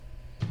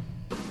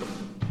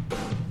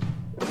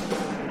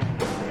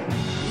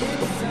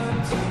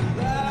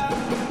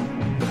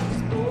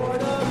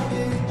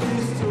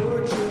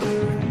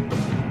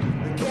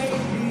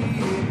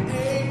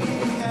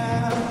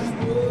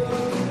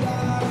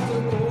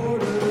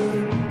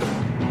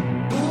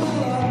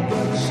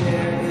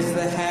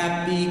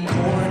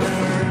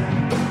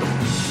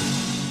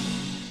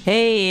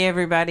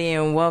everybody,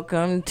 and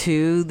welcome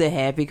to the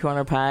Happy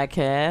Corner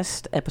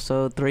Podcast,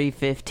 episode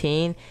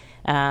 315.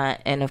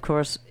 And, of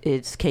course,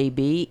 it's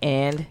KB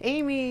and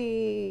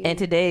Aimee. And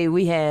today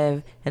we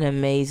have an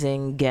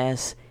amazing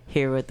guest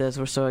here with us.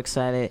 We're so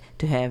excited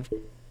to have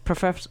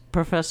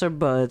Professor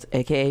Buds,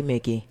 a.k.a.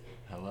 Mickey.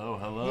 Hello.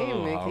 Hey,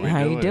 Mickey.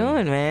 How you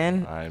doing,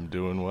 man? I'm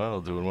doing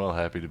well.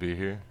 Happy to be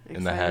here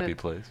in the happy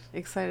place.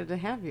 Excited to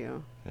have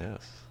you.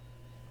 Yes.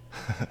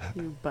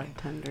 You bud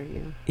tender,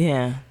 you.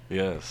 Yeah.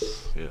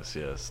 Yes.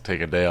 Take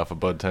a day off of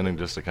bud tending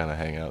just to kind of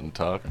hang out and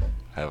talk,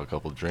 have a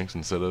couple drinks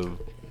instead of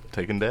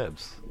taking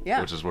dabs.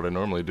 Yeah. Which is what I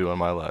normally do on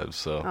my lives.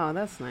 So. Oh,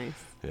 that's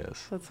nice.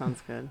 Yes. That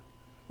sounds good.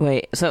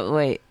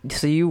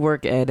 So you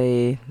work at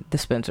a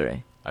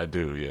dispensary? I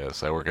do,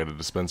 yes. I work at a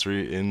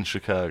dispensary in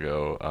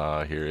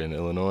Chicago, here in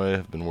Illinois.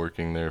 I've been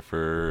working there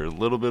for a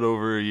little bit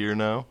over a year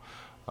now.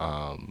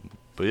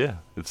 But yeah,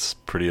 it's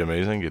pretty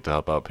amazing. Get to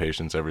help out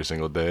patients every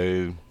single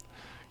day.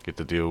 Get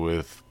to deal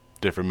with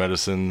different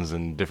medicines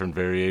and different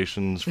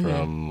variations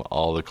from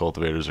all the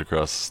cultivators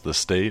across the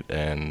state.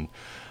 And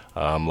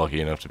I'm lucky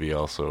enough to be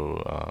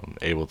also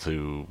able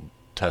to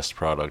test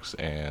products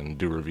and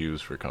do reviews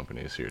for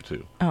companies here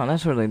too. Oh,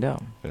 that's really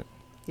dope.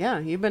 Yeah,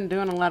 you've been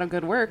doing a lot of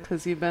good work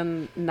because you've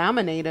been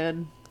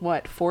nominated,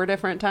 4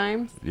 different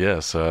times?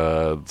 Yes,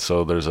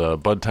 so there's a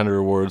Bud Tender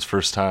Awards,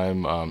 first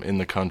time in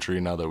the country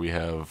now that we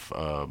have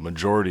a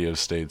majority of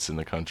states in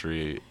the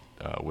country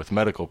with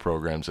medical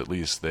programs. At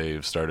least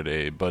they've started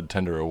a Bud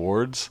Tender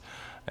Awards,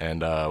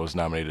 and I was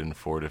nominated in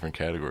 4 different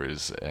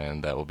categories,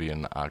 and that will be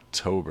in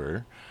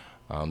October.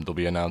 They'll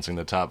be announcing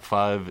the top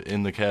 5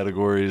 in the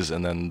categories,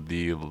 and then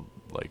the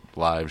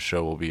live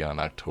show will be on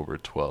October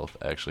 12th,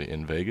 actually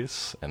in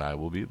Vegas, and I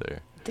will be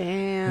there.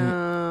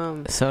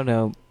 Damn. So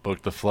dope.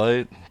 Booked the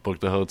flight,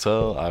 booked the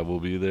hotel. I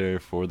will be there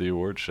for the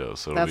award show,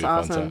 so it'll That's be a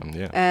awesome. fun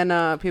time. Yeah.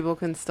 And people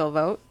can still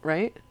vote,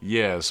 right?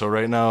 Yeah, so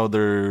right now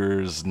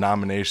there's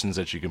nominations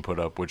that you can put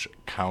up which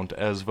count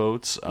as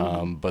votes,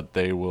 but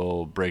they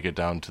will break it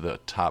down to the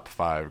top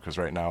 5 because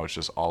right now it's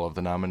just all of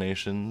the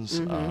nominations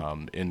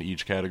in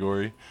each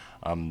category.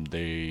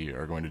 They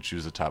are going to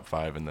choose the top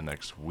 5 in the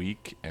next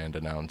week and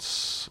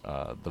announce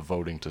the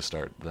voting to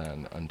start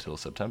then until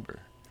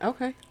September.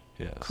 Okay.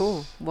 Yes.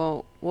 Cool.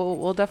 Well,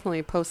 we'll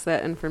definitely post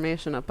that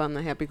information up on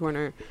the Happy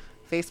Corner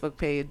Facebook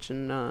page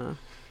and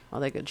all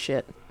that good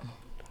shit.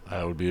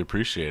 That would be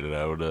appreciated.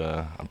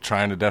 I'm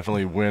trying to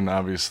definitely win.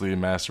 Obviously,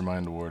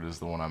 Mastermind Award is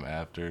the one I'm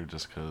after,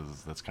 just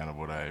because that's kind of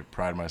what I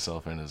pride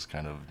myself in, is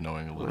kind of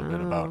knowing a little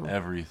bit about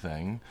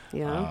everything.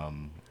 Yeah.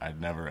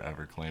 I'd never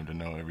ever claim to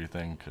know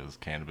everything because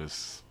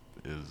cannabis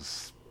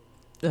is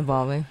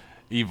Evolving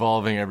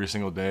every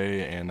single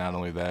day, and not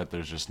only that,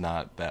 there's just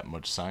not that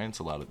much science.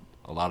 A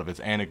lot of it's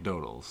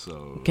anecdotal.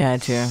 So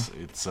Gotcha.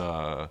 It's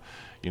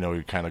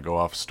we kind of go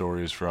off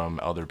stories from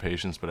other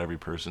patients, but every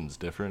person's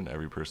different.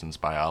 Every person's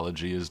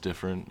biology is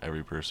different.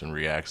 Every person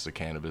reacts to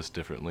cannabis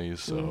differently.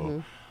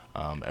 So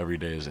every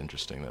day is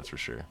interesting, that's for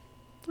sure.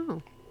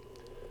 Oh,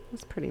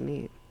 that's pretty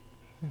neat.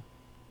 Yeah,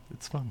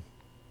 it's fun.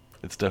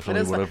 It's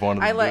definitely what I've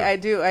wanted to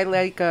do. I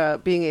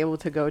like being able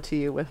to go to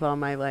you with all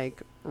my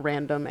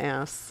random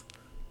ass,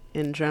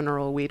 in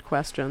general, weed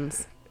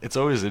questions. It's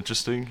always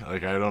interesting. I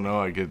don't know.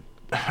 I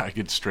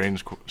get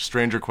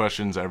stranger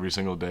questions every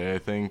single day, I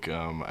think.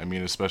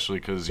 Especially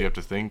because you have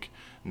to think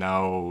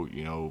now,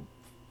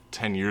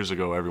 10 years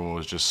ago, everyone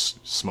was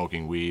just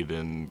smoking weed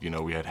and,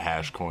 we had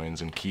hash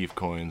coins and keef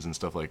coins and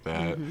stuff like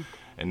that.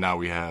 And now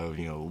we have,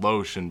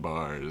 lotion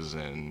bars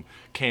and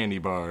candy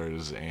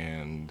bars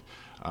and,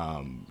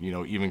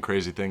 even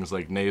crazy things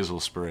like nasal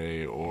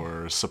spray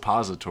or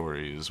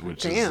suppositories,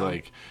 which is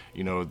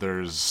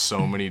there's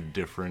so many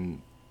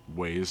different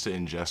ways to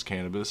ingest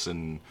cannabis.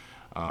 And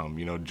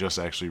just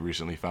actually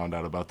recently found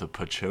out about the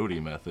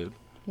peyote method.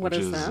 What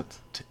which is that?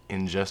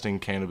 Ingesting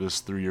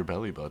cannabis through your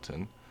belly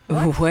button.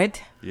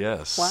 What?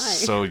 Yes. Why?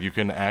 So you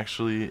can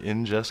actually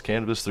ingest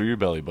cannabis through your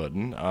belly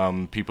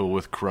button. People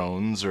with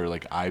Crohn's or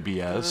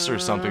IBS or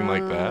something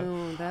like that.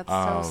 Oh, that's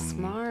so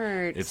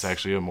smart. It's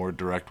actually a more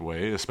direct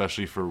way,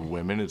 especially for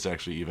women. It's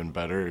actually even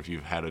better if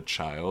you've had a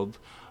child.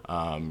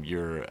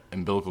 Your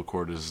umbilical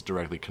cord is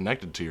directly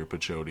connected to your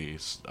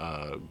peyote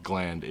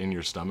gland in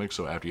your stomach.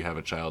 So after you have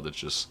a child, it's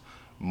just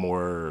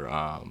more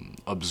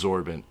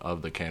absorbent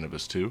of the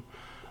cannabis too.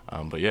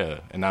 But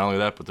yeah, and not only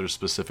that, but there's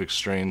specific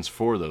strains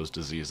for those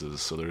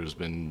diseases. So there's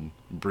been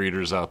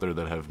breeders out there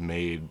that have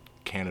made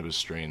cannabis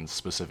strains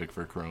specific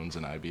for Crohn's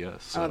and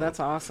IBS. So, oh, that's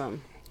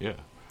awesome. Yeah.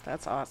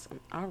 That's awesome.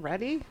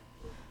 Already?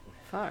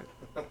 Fuck.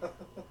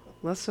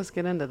 Let's just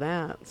get into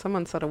that.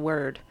 Someone said a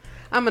word.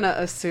 I'm going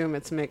to assume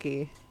it's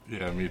Mickey.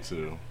 Yeah, me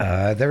too.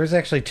 There was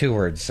actually 2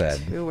 words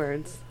said. 2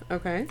 words.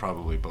 Okay.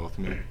 Probably both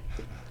me.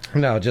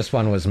 No, just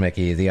one was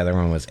Mickey. The other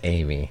one was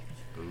Aimee.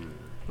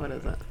 What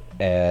is it?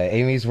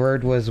 Amy's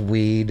word was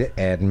weed,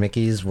 and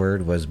Mickey's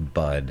word was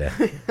bud.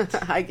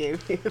 I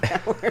gave you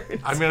that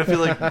word. I feel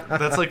like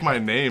that's my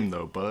name,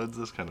 though. Buds.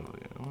 That's kind of,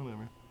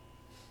 whatever.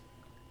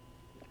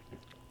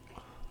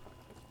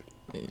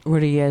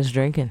 What are you guys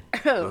drinking?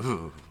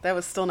 That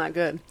was still not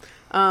good.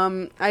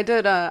 I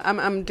did.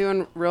 I'm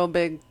doing real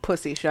big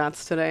pussy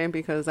shots today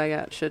because I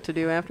got shit to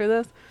do after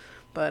this.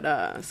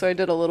 But so I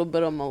did a little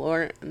bit of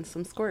Malort and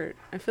some Squirt.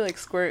 I feel like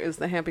Squirt is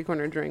the happy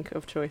corner drink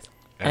of choice.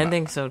 I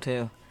think so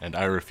too. And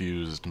I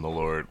refused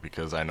Malort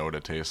because I know what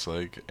it tastes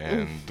like,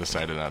 and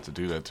decided not to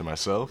do that to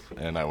myself.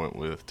 And I went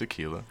with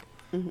tequila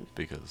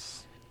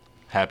because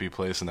happy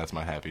place, and that's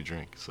my happy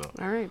drink. So.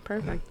 All right,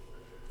 perfect.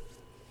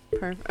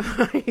 Perfect.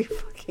 Are you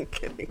fucking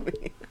kidding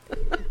me?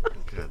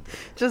 Good.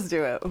 Just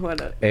do it.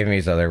 What?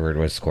 Amy's other word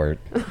was squirt.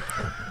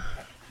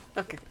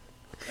 Okay.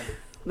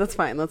 That's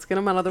fine. Let's get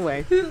him out of the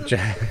way.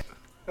 Just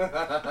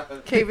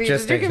KB, did you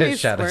take give a me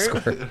shot of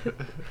Squirt? squirt.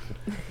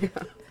 Yeah.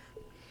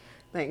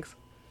 Thanks.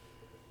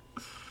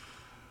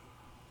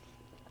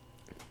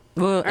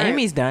 Well, right.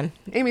 Amy's done.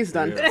 Amy's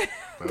done. Yeah,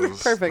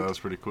 Perfect. That was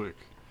pretty quick.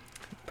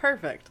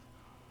 Perfect.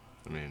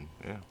 I mean,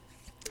 yeah.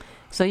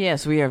 So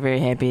yes, we are very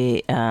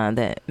happy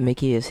that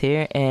Mickey is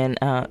here, and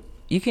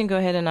you can go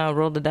ahead and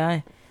roll the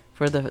die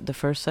for the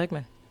first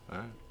segment. All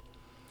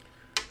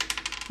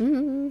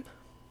right.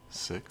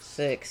 6.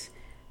 6.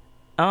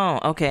 Oh,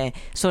 okay.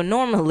 So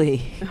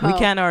normally, we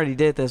kind of already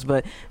did this,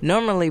 but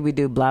normally we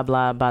do blah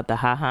blah about the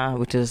haha,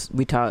 which is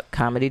we talk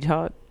comedy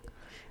talk.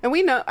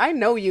 And I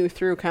know you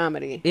through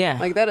comedy. Yeah.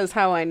 Like that is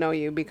how I know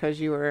you because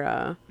you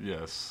were.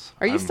 Yes.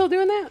 Are you still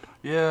doing that?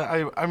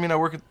 Yeah, I mean,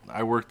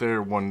 I work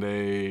there 1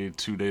 day,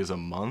 2 days a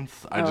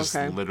month. I just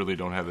okay. literally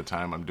don't have the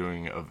time. I'm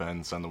doing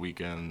events on the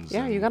weekends.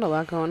 Yeah, and, you got a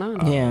lot going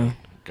on. Yeah.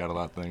 Got a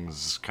lot of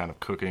things kind of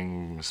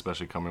cooking,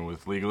 especially coming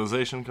with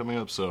legalization coming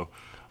up. So.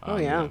 Oh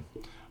yeah.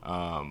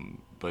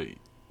 But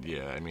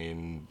yeah, I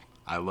mean,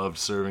 I loved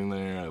serving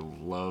there. I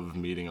loved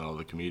meeting all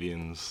the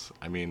comedians.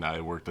 I mean, I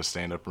worked a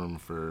stand-up room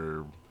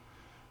for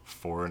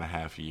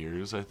 4.5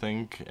 years, I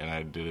think, and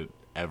I did it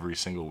every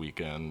single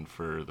weekend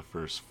for the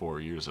first 4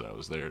 years that I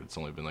was there. It's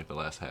only been like the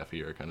last half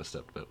year I kind of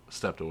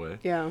stepped away.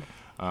 Yeah.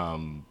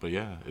 But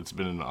yeah, it's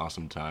been an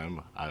awesome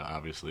time. I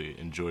obviously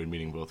enjoyed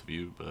meeting both of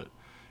you, but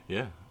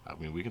yeah, I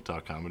mean, we can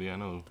talk comedy. I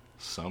know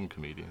some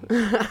comedians.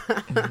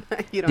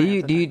 You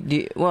don't Do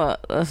you well,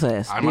 let's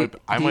ask.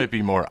 I might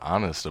be more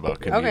honest about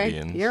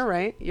comedians. Okay, you're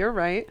right. You're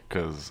right.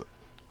 Because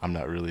I'm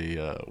not really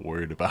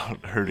worried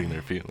about hurting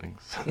their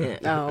feelings. Yeah.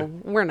 No,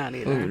 we're not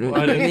either.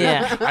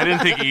 Yeah. I didn't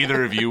think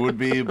either of you would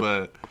be,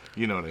 but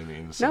you know what I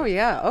mean. So. No,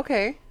 yeah,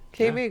 okay.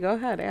 KB, go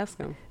ahead, ask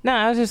him. No,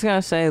 I was just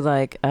gonna say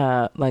like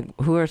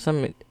who are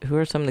some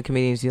of the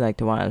comedians you like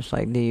to watch?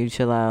 Like, do you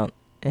chill out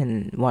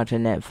and watch a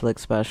Netflix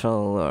special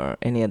or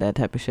any of that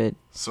type of shit?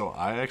 So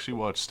I actually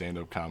watch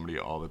stand-up comedy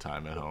all the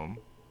time at home,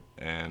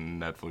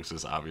 and Netflix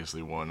is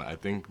obviously one. I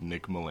think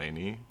Nick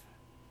Mulaney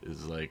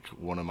is like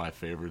one of my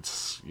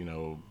favorites, you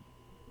know,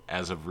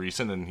 as of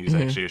recent, and he's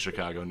actually a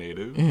Chicago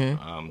native,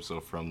 so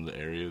from the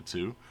area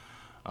too.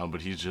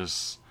 But he's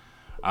just,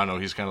 I don't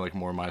know, he's kind of like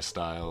more my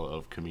style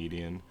of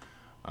comedian.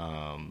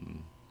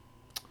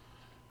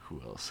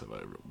 Who else have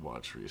I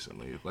watched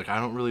recently? Like, I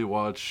don't really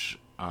watch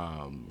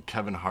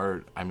Kevin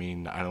Hart. I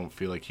mean, I don't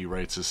feel like he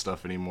writes his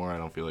stuff anymore. I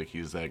don't feel like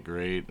he's that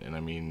great. And I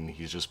mean,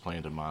 he's just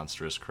playing to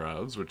monstrous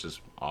crowds, which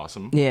is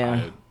awesome. Yeah.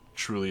 I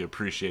truly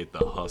appreciate the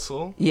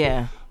hustle.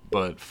 Yeah.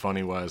 But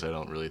funny-wise, I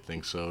don't really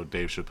think so.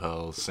 Dave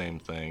Chappelle, same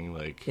thing.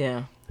 Like,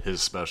 Yeah.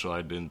 his special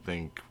I didn't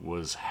think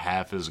was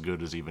half as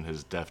good as even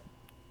his Def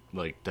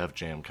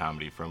Jam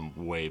comedy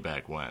from way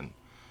back when.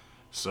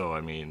 So,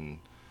 I mean,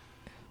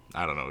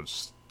 I don't know. It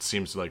just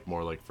seems like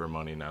more like for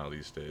money now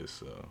these days.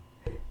 So.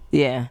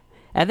 Yeah.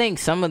 I think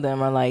some of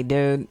them are like,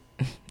 dude,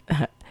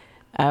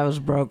 I was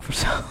broke for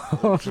so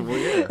long. Well,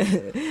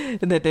 yeah.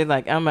 That they're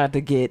like, I'm about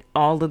to get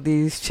all of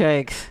these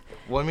checks.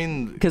 Well, I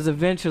mean, Because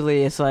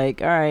eventually it's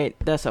like, all right,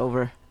 that's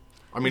over.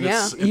 I mean,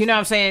 Yeah. it's You know what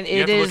I'm saying? you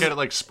have to is. look at it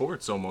like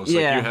sports almost. Yeah.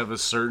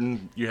 Like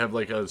you have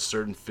like a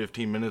certain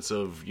 15 minutes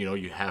of, you know,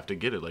 you have to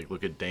get it. Like,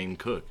 look at Dane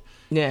Cook.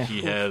 Yeah.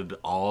 He had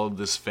all of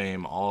this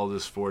fame, all of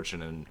this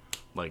fortune, and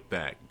like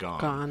that,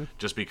 gone.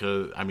 Just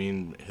because, I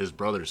mean, his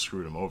brother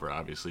screwed him over,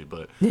 obviously,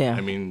 but Yeah.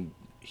 I mean,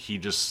 he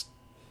just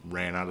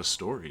ran out of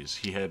stories.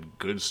 He had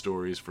good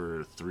stories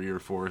for 3 or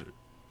 4,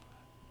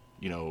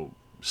 you know,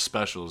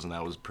 specials, and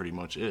that was pretty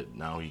much it.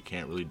 Now he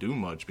can't really do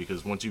much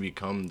because once you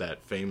become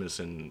that famous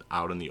and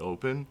out in the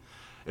open,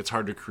 it's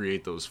hard to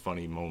create those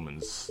funny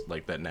moments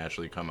like that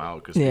naturally come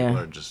out because Yeah.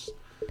 people are just,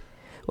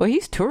 Well,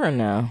 he's touring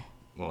now.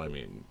 well, I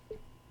mean,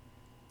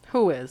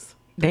 Who is?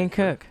 Dane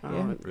Cook.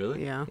 Oh,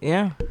 really? Yeah.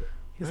 Yeah.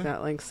 He's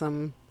got like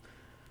some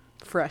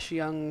fresh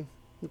young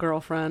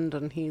girlfriend,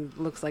 and he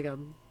looks like a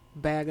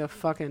bag of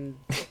fucking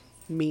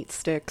meat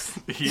sticks.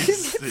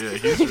 He's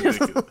ridiculous.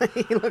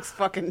 He looks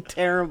fucking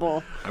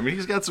terrible. I mean,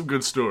 he's got some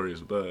good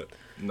stories, but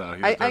no,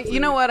 he's I definitely, you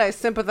know what? I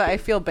sympathize. I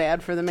feel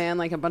bad for the man.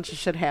 Like, a bunch of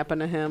shit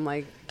happened to him.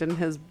 Like, didn't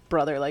his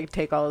brother like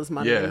take all his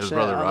money? Yeah, and his shit?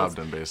 brother All robbed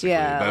this- him basically.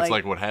 Yeah, That's like-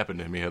 like what happened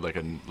to him. He had like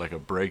a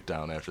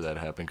breakdown after that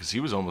happened because he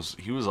was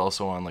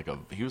also on like a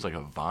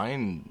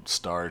Vine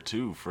star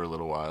too for a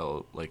little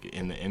while, like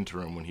in the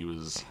interim when he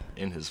was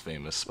in his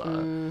famous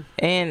spot.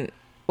 And,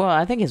 well,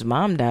 I think his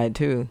mom died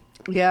too.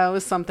 Yeah, it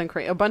was something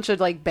crazy. A bunch of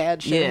like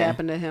bad shit Yeah.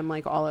 happened to him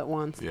like all at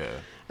once. Yeah.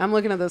 I'm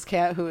looking at this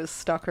cat who is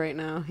stuck right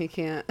now. He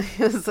can't.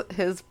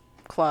 His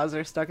claws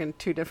are stuck in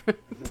 2 different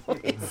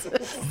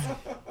places.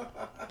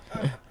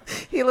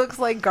 He looks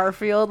like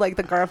Garfield, like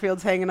the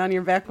Garfields hanging on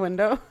your back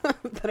window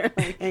that are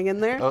like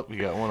hanging there. Oh,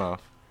 you got one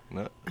off.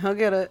 No. He'll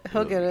get it.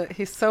 He'll get it.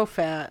 He's so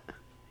fat.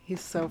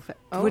 He's so fat.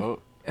 Oh, What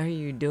are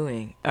you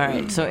doing? All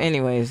right. So,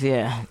 anyways,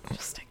 yeah.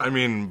 I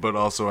mean, but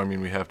also, I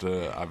mean, we have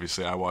to,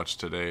 obviously, I watched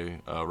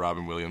today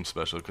Robin Williams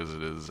special because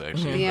it is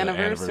actually the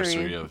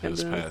anniversary of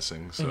his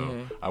passing.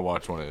 So I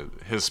watched one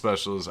of his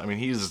specials. I mean,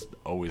 he's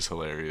always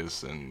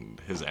hilarious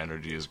and his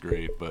energy is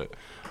great. But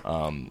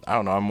I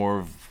don't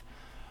know.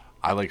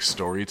 I like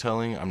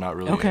storytelling. I'm not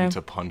really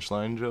into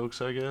punchline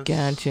jokes, I guess.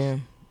 Gotcha.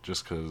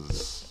 Just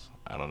because,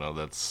 I don't know,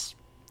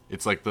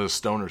 it's like the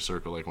stoner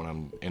circle. Like when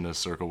I'm in a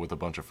circle with a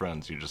bunch of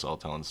friends, you're just all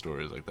telling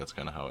stories. Like that's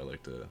kind of how I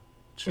like to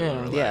chill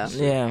and relax.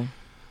 Yeah.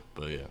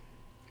 But yeah,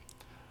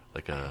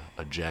 like a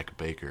Jack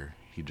Baker,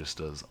 he just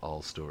does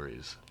all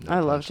stories. I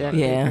love Jack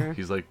Yeah. Baker.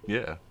 He's like,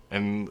 yeah.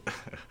 And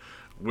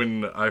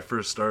when I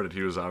first started,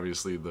 he was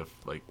obviously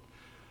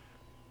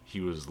he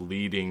was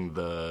leading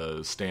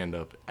the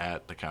stand-up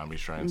at the Comedy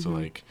Shrine. So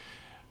like,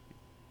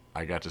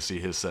 I got to see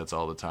his sets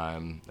all the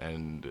time,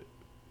 and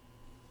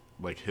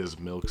like his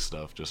milk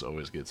stuff just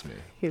always gets me.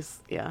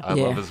 I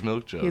love his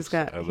milk jokes. He's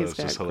got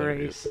just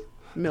hilarious. great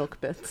milk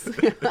bits.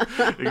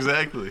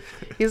 Exactly.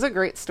 He's a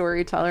great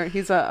storyteller.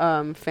 He's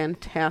a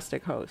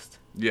fantastic host.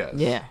 Yes.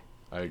 Yeah.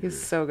 I agree.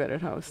 He's so good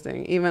at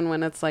hosting. Even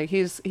when it's like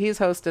he's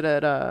hosted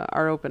at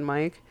our open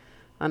mic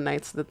on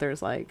nights that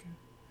there's like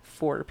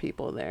 4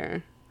 people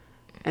there,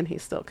 and he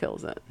still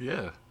kills it.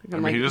 Yeah. Like, I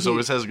mean, he just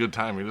always has a good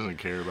time. He doesn't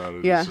care about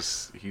it. Yeah.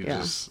 It's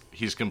just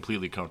he's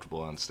completely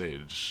comfortable on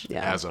stage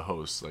Yeah. as a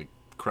host. Like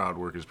crowd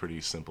work is pretty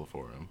simple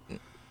for him.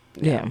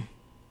 Yeah.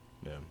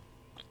 Yeah.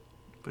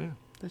 But yeah.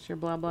 That's your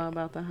blah blah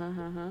about the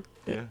ha.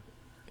 Yeah.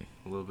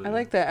 A little bit. I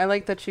like that. I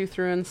like that you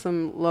threw in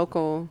some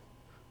local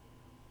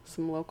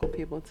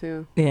people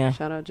too. Yeah.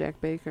 Shout out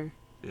Jack Baker.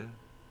 Yeah.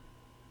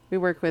 We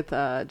work with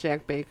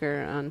Jack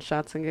Baker on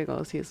Shots and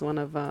Giggles. He's one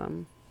of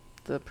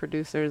the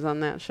producers on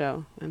that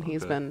show, and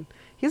he's been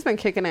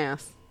kicking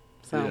ass.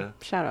 So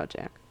shout out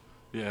Jack.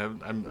 Yeah,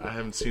 I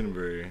haven't seen him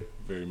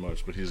very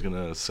much, but he's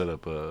gonna set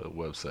up a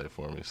website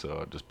for me. So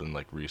I've just been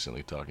like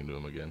recently talking to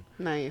him again.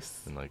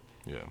 Nice. And like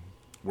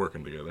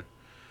working together.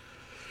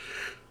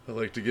 I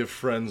like to give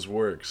friends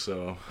work,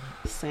 so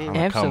Same.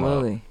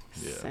 Absolutely.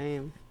 Yeah.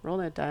 Same. Roll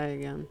that die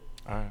again.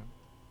 All right.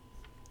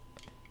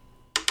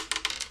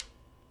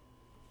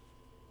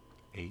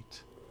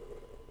 8.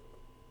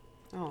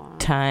 Aw.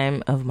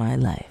 Time of my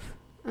life.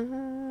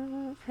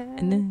 I've had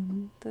And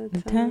then the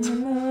the time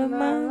of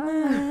my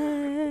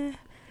life.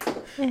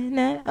 And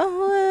I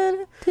owe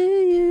it to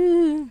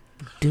you.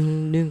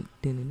 Doom, doom,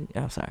 doom, doom.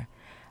 I'm sorry.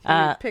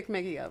 Pick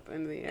Mickey up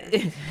in the air.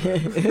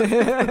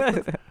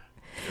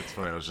 It's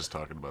funny. I was just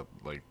talking about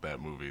like that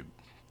movie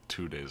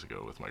 2 days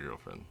ago with my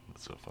girlfriend.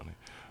 It's so funny.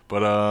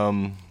 But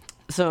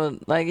So,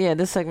 like, yeah,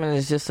 this segment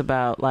is just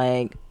about,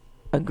 like,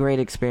 a great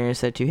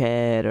experience that you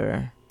had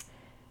or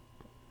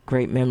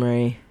great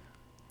memory,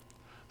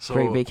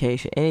 great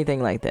vacation,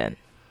 anything like that.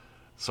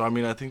 So, I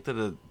mean, I think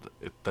that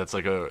that's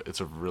like it's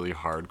a really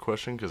hard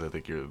question because I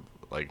think you're,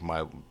 like,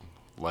 my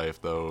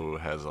life, though,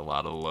 has a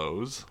lot of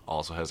lows,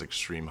 also has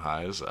extreme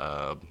highs.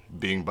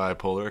 Being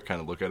bipolar, I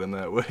kind of look at it in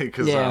that way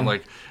because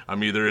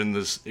I'm either in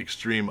this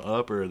extreme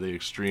up or the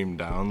extreme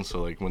down.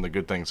 So, like, when the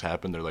good things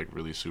happen, they're, like,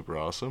 really super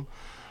awesome.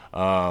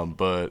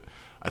 But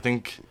I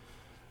think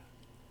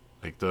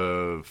like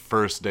the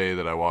first day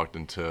that I walked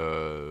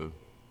into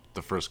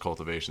the first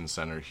cultivation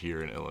center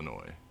here in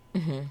Illinois,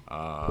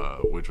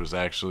 which was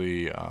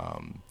actually,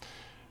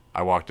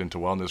 I walked into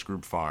Wellness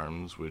Group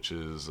Farms, which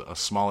is a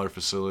smaller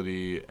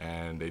facility,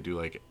 and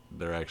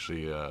they're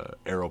actually a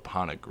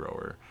aeroponic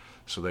grower.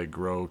 So they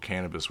grow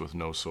cannabis with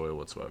no soil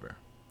whatsoever.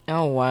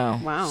 Oh, wow.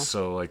 Wow.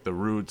 So, like, the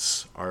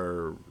roots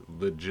are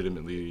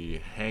legitimately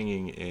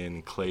hanging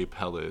in clay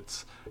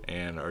pellets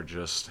and are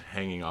just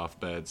hanging off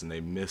beds, and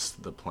they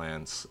mist the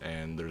plants,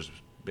 and there's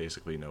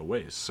basically no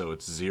waste. So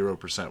it's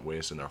 0%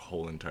 waste in their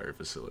whole entire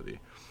facility.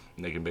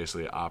 And they can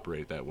basically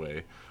operate that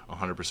way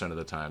 100% of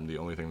the time. The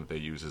only thing that they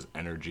use is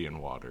energy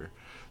and water.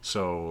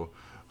 So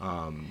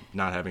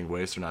not having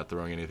waste, they're not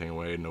throwing anything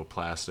away, no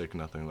plastic,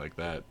 nothing like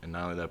that. And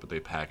not only that, but they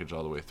package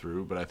all the way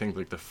through. But I think,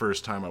 like, the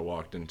first time I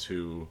walked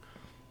into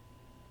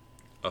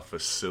a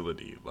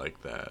facility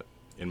like that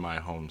in my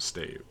home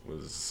state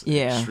was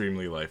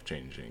extremely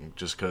life-changing,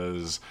 just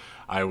because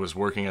I was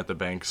working at the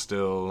bank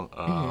still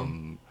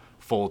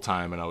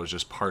full-time, and I was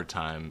just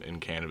part-time in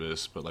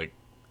cannabis. But, like,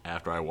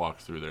 after I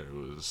walked through there, it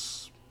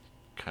was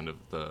kind of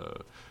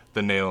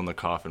the nail in the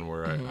coffin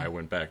where I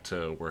went back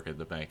to work at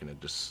the bank, and it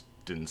just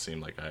didn't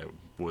seem like I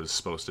was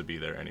supposed to be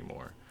there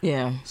anymore.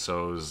 Yeah.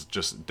 So it was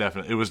just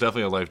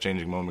definitely a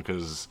life-changing moment,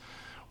 because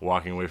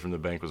walking away from the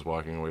bank was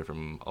walking away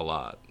from a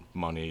lot.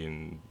 Money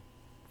and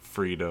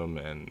freedom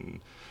and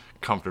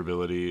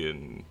comfortability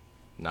and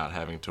not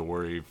having to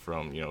worry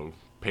from,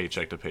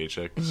 paycheck to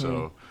paycheck.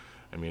 So,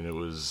 I mean, it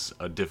was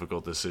a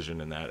difficult decision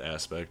in that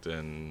aspect,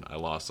 and I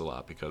lost a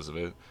lot because of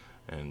it.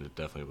 and it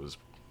definitely was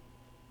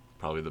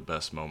probably the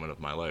best moment of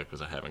my life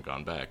because I haven't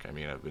gone back. I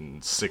mean, I've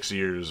been 6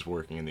 years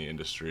working in the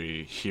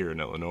industry here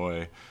in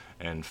Illinois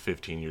and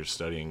 15 years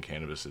studying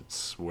cannabis.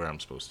 It's where I'm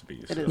supposed to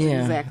be. It is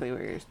exactly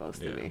where you're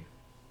supposed to be.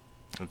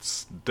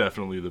 It's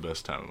definitely the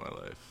best time of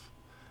my life.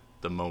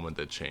 The moment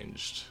that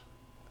changed,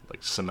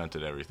 like,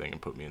 cemented everything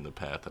and put me in the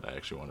path that I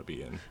actually want to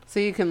be in. So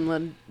you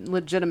can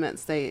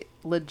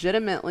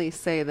legitimately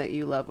say that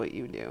you love what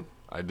you do.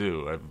 I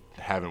do.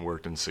 I haven't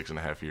worked in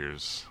 6.5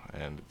 years,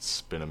 and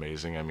it's been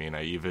amazing. I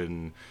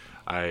mean,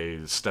 I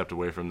stepped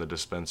away from the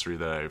dispensary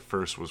that I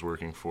first was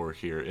working for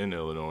here in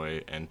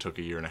Illinois and took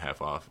 1.5 years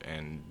off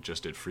and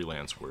just did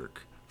freelance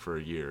work for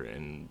a year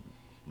and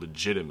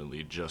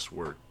legitimately just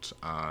worked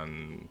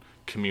on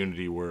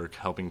community work,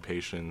 helping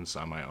patients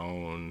on my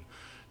own,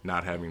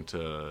 not having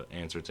to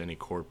answer to any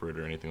corporate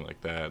or anything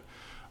like that.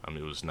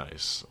 It was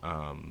nice.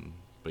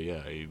 But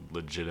yeah, I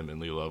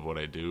legitimately love what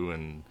I do,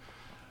 and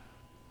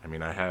I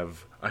mean, I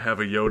have a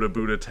Yoda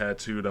Buddha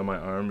tattooed on my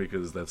arm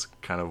because that's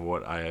kind of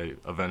what I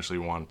eventually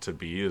want to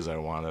be. Is I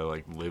want to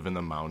like live in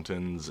the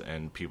mountains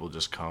and people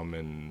just come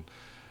and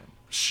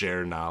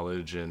share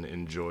knowledge and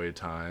enjoy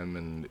time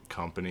and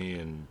company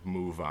and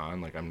move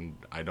on. Like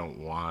I don't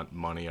want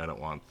money. I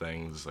don't want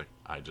things. Like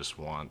I just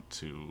want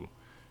to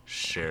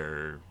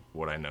share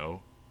what I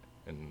know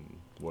and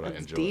what I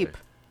enjoy. Deep.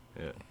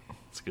 Yeah,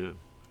 it's good.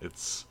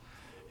 It's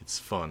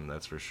fun,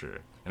 that's for sure.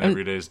 And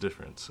every day is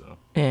different, so.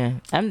 Yeah,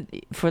 I'm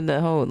for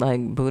the whole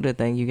like Buddha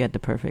thing. You got the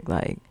perfect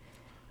like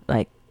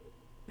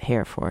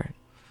hair for it.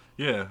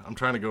 Yeah, I'm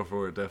trying to go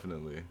for it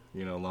definitely.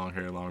 You know, long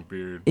hair, long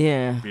beard.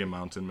 Yeah. Be a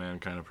mountain man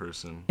kind of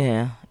person.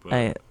 Yeah,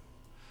 but,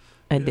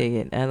 I dig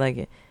it. I like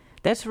it.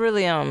 That's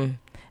really I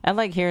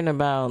like hearing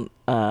about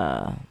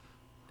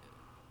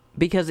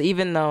because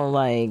even though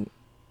like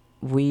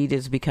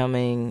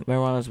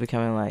marijuana is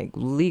becoming like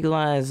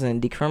legalized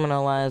and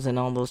decriminalized and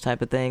all those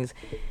type of things,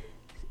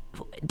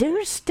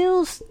 there's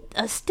still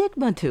a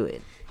stigma to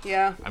it.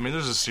 Yeah. I mean,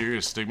 there's a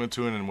serious stigma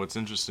to it, and what's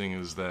interesting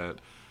is that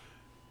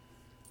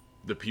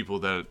the people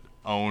that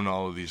own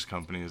all of these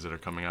companies that are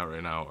coming out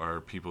right now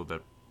are people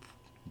that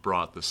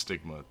brought the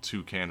stigma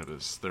to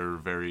cannabis. They're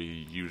very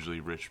usually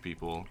rich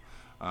people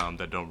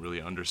that don't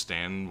really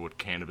understand what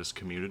cannabis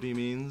community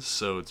means,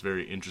 so it's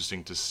very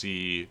interesting to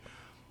see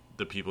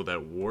the people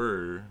that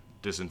were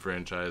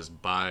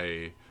disenfranchised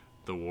by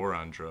the war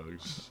on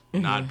drugs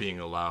not being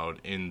allowed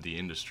in the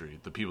industry.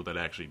 The people that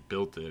actually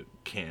built it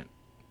can't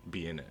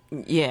be in it.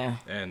 Yeah.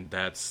 And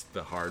that's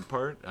the hard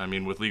part. I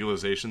mean, with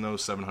legalization, though,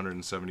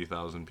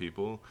 770,000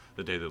 people,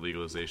 the day that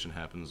legalization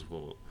happens,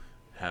 will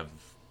have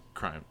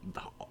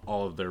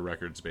all of their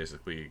records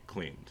basically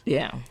cleaned.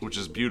 Yeah. Which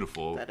is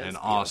beautiful and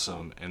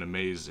awesome and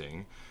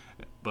amazing.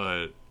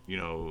 But, you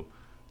know,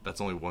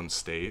 that's only one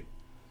state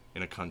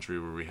in a country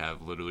where we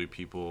have literally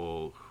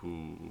people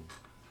who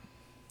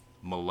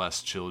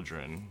molest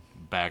children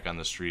back on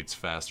the streets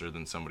faster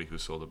than somebody who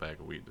sold a bag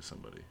of weed to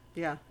somebody.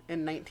 Yeah,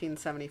 in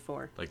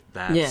 1974. Like,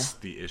 that's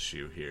the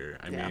issue here.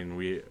 I mean,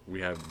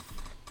 we have...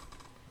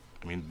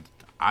 I mean,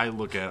 I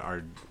look at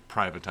our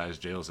privatized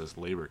jails as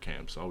labor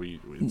camps.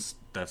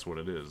 That's what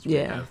it is. We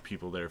have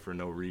people there for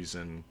no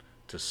reason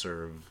to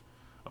serve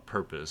a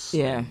purpose.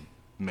 Yeah.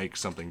 Make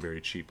something very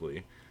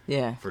cheaply.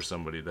 Yeah. For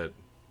somebody that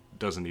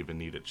doesn't even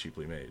need it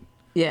cheaply made.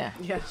 Yeah.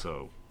 Yeah.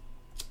 So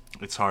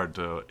it's hard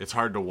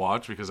to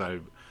watch because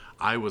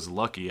I was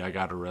lucky. I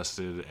got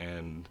arrested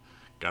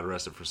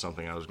for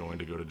something I was going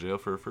to go to jail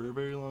for a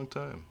very long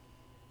time,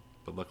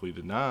 but luckily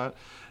did not,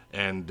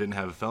 and didn't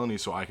have a felony,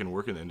 so I can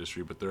work in the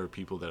industry. But there are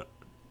people that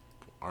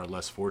are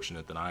less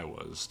fortunate than I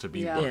was to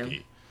be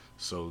lucky,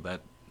 so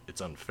that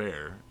it's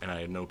unfair. And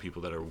I know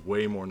people that are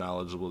way more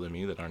knowledgeable than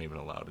me that aren't even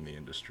allowed in the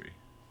industry.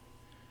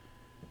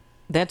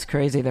 That's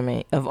crazy to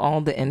me. Of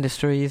all the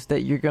industries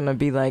that you're gonna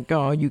be like,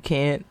 oh, you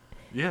can't.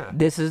 Yeah.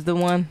 This is the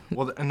one.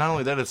 Well, and not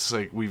only that, it's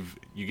like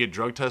you get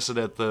drug tested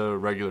at the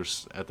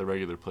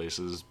regular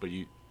places, but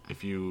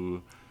if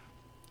you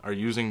are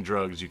using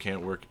drugs, you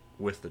can't work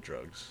with the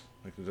drugs.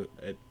 Like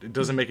it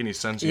doesn't make any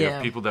sense. You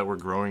have people that were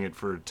growing it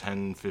for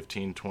 10,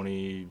 15,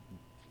 20,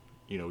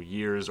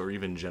 years or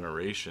even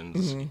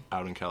generations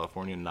out in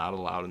California, not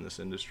allowed in this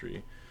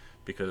industry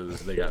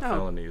because they got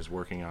felonies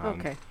working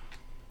on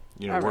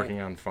working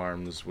on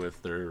farms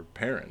with their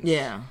parents.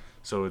 Yeah.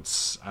 So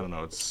I don't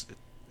know,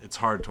 it's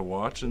hard to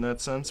watch in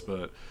that sense,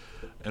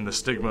 and the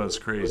stigma is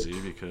crazy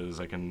because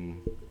I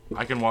can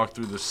walk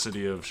through the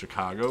city of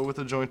Chicago with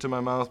a joint in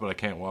my mouth, but I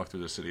can't walk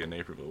through the city of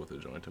Naperville with a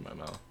joint in my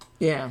mouth.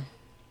 Yeah.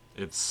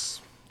 It's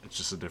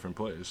just a different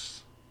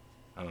place.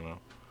 I don't know.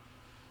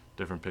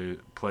 Different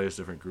place,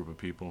 different group of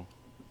people,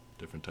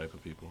 different type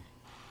of people.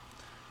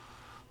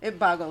 It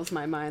boggles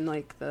my mind,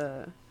 like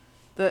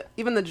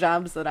even the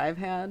jobs that I've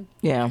had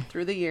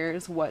through the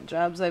years, what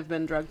jobs I've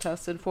been drug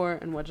tested for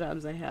and what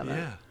jobs I haven't.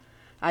 Yeah.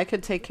 I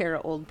could take care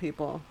of old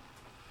people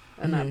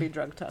and not be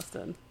drug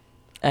tested.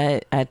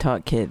 I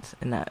taught kids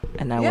and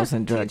I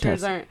wasn't drug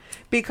tested.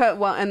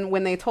 And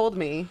when they told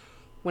me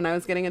when I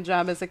was getting a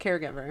job as a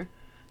caregiver,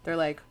 they're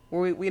like,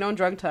 we don't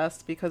drug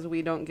test because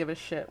we don't give a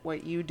shit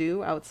what you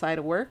do outside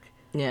of work.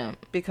 Yeah.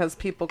 because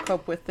people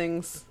cope with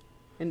things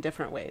in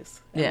different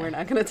ways. And Yeah. we're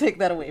not going to take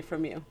that away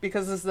from you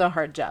because this is a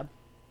hard job.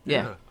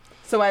 Yeah.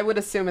 So I would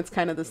assume it's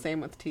kind of the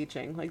same with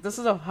teaching. Like, this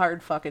is a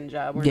hard fucking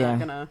job. We're not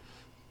going to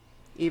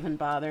even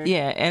bother.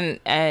 Yeah,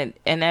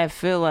 and I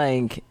feel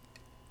like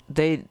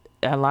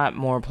a lot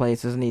more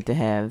places need to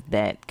have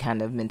that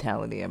kind of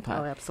mentality and Oh,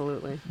 pop.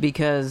 absolutely.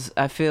 Because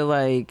I feel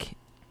like,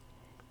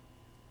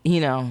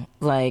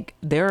 like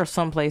there are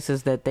some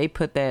places that they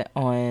put that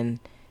on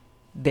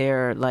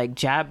their like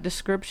job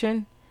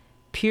description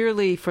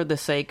purely for the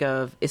sake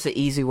of it's an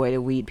easy way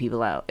to weed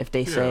people out. If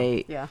they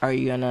say, are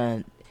you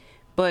gonna,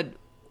 but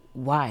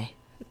why?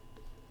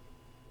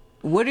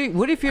 What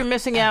if you're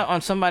missing out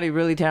on somebody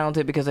really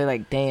talented because they're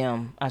like,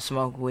 damn, I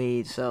smoke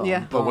weed, so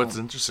Yeah. But what's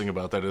interesting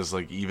about that is,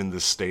 like, even the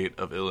state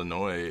of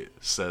Illinois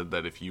said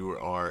that if you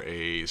are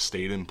a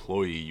state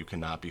employee, you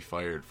cannot be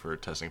fired for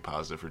testing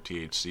positive for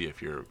THC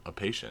if you're a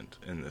patient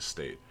in this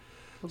state.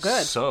 Well,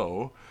 good.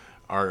 So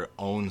our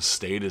own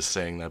state is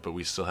saying that, but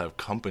we still have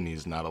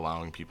companies not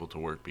allowing people to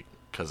work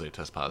because they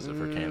test positive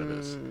for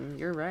cannabis.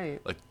 You're right.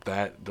 Like,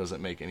 that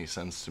doesn't make any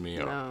sense to me.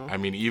 No. I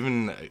mean,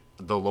 even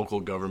the local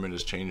government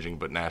is changing,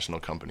 but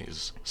national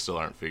companies still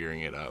aren't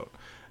figuring it out.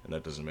 And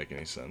that doesn't make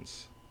any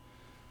sense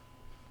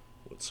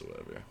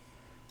whatsoever.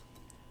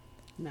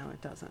 No,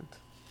 it doesn't.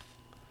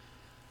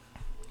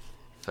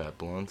 Fat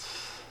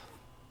blunts.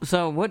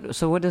 So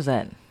what is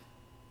that?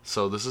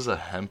 So this is a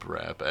hemp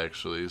wrap,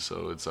 actually.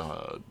 So it's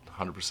a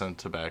 100%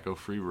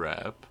 tobacco-free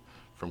wrap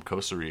from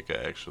Costa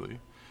Rica, actually.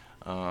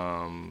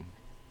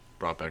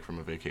 Brought back from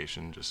a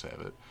vacation, just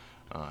have it.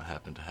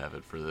 Happened to have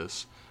it for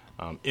this.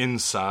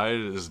 Inside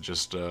is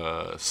just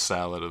a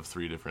salad of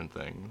 3 different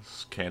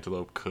things: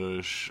 Cantaloupe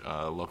Kush,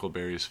 Local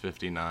Berries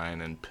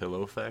 59, and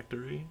Pillow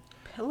Factory.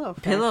 Pillow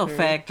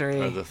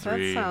Factory. Are the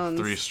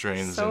three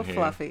strains so in here.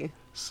 Fluffy.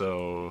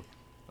 So,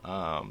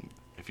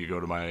 if you go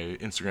to my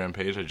Instagram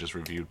page, I just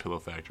reviewed Pillow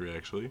Factory,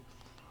 actually.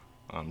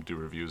 Do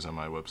reviews on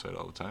my website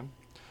all the time.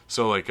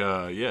 So, like,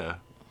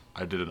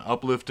 I did an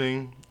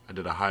uplifting, I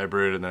did a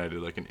hybrid, and then I did,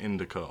 like, an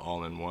indica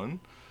all-in-one,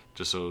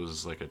 just so it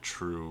was, like, a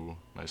true,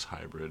 nice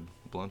hybrid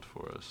blunt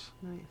for us.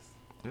 Nice.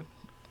 Yep.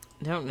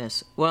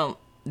 Darkness. Well,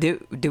 do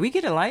we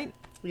get a light?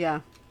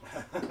 Yeah.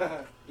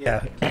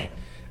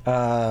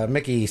 Yeah.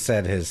 Mickey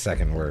said his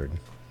second word.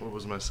 What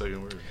was my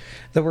second word?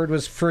 The word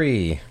was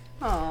free.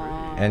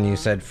 Aww. And you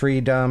said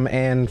freedom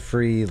and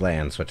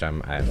freelance, which I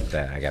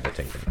got to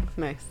take it.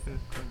 Nice.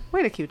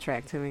 Way to keep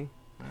track to me.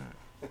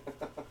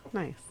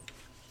 Nice.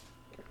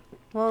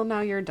 Well,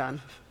 now you're done.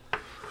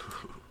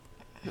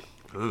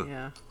 Ugh.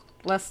 Yeah.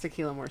 Less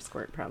tequila, more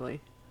squirt,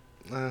 probably.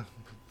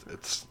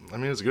 It's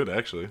good,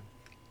 actually.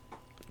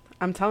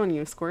 I'm telling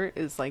you, squirt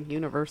is, like,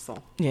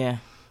 universal. Yeah.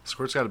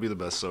 Squirt's got to be the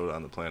best soda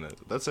on the planet.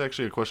 That's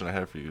actually a question I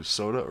have for you.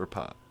 Soda or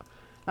pop?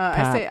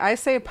 I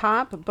say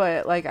pop,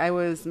 but, like, I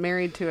was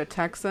married to a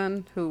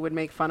Texan who would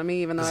make fun of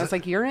me, even though I was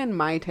like, you're in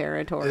my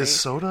territory. Is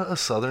soda a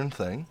southern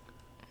thing?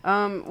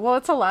 Well,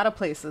 it's a lot of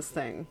places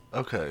thing.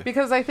 Okay.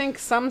 Because I think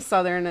some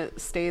southern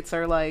states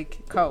are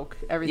like Coke.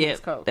 Everything's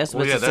Coke. That's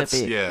Well,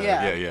 Mississippi.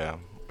 yeah.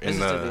 In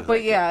the,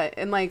 But yeah,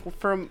 and like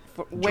from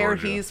where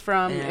Georgia. he's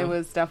from, Yeah. it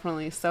was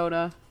definitely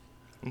soda.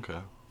 okay.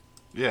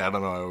 Yeah, I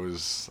don't know.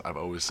 I've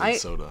always said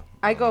soda.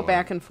 I don't go know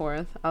back why. and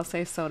forth. I'll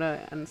say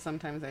soda, and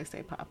sometimes I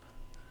say pop.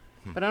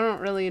 But I don't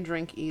really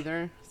drink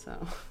either,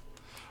 so.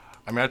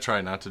 I mean, I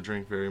try not to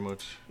drink very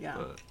much. Yeah.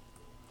 But,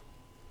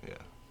 yeah.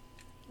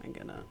 I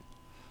get it.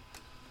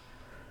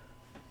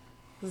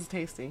 This is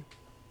tasty.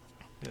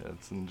 Yeah,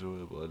 it's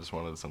enjoyable. I just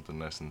wanted something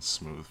nice and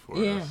smooth for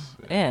Yeah. us.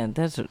 Yeah,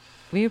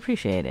 we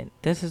appreciate it.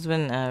 This has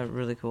been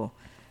really cool.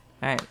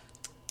 All right.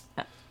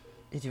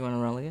 Did you want to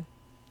roll again?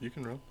 You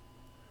can roll.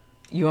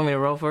 You want me to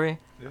roll for you?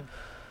 Yeah.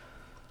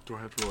 Do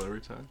I have to roll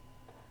every time?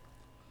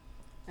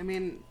 I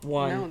mean,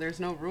 One. no, there's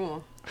no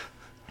rule.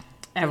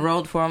 I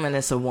rolled for him, and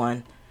it's a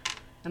 1.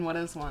 And what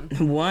is one?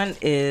 1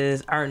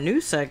 is our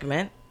new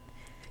segment.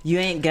 You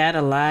ain't got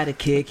to lie to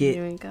kick it.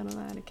 You ain't got a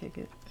lie to kick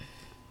it.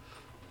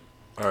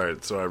 All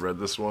right, so I read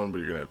this one, but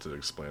you're going to have to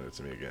explain it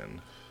to me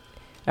again.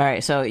 All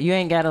right, so You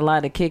Ain't Got a Lie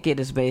to Kick It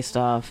is based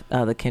off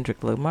the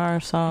Kendrick Lamar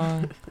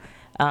song.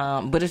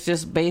 But it's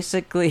just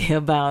basically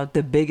about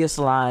the biggest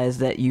lies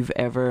that you've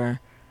ever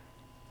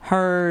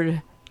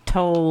heard,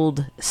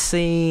 told,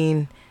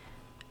 seen,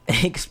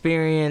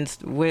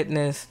 experienced,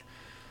 witnessed.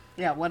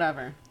 Yeah,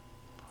 whatever.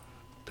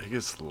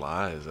 Biggest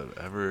lies I've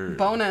ever...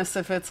 Bonus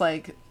if it's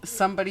like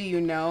somebody you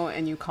know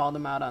and you call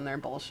them out on their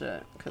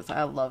bullshit. Because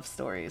I love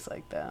stories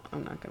like that.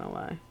 I'm not going to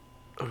lie.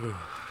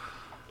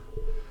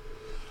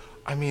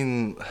 I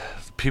mean,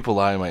 people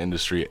lie in my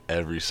industry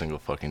every single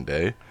fucking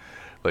day.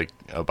 Like,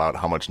 about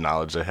how much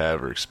knowledge they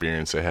have or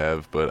experience they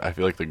have. But I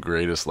feel like the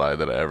greatest lie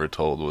that I ever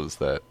told was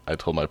that I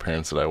told my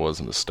parents that I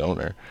wasn't a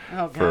stoner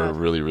for a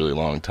really, really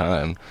long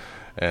time.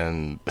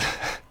 And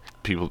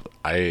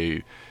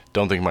I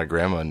don't think my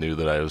grandma knew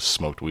that I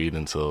smoked weed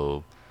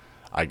until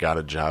I got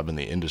a job in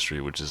the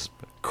industry, which is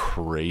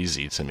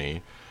crazy to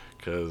me.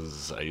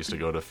 Because I used to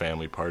go to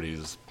family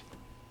parties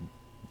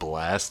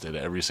blasted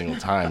every single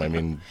time. I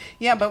mean,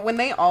 Yeah, but when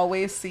they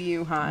always see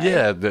you high,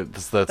 yeah,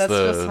 that's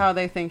just how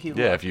they think you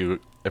yeah,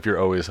 look. if you're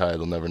always high,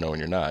 they'll never know when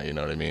you're not. You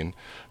know what I mean?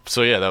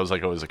 So yeah, that was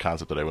like always a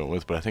concept that I went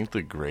with. But I think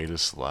the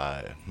greatest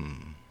lie,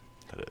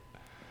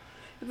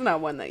 It's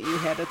not one that you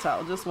had to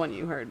tell, just one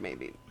you heard,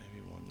 maybe.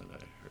 maybe one that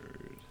I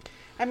heard.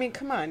 I mean,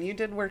 come on, you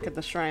did work at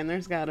the shrine.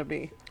 There's got to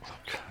be.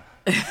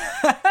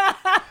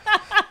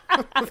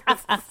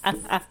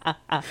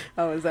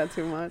 Oh, is that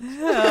too much?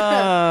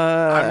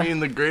 I mean,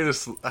 the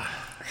greatest.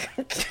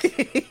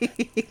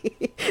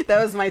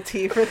 That was my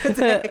tea for the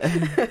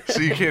day. So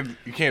you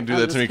can't do I'm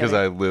that to just me because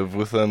kidding. I live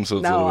with them, so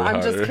it's a No, little bit I'm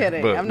harder. just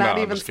kidding. But I'm not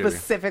no, even just kidding.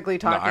 specifically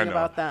No, I talking know.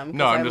 about them.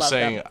 No, 'cause I'm I just love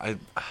saying. them.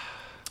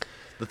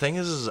 The thing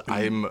is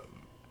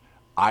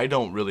I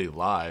don't really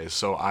lie,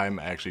 so I'm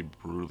actually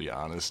brutally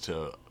honest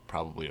to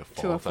probably a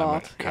fault. To a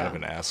fault, I'm kind of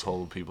yeah. an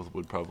asshole. People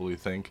would probably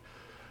think,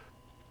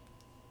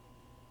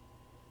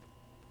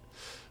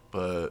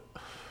 but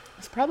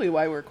It's probably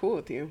why we're cool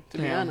with you, to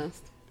be Yeah.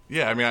 honest.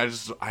 yeah, I mean, I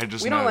just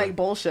We don't never- like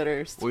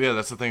bullshitters. Well, yeah,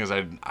 that's the thing is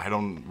I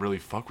don't really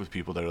fuck with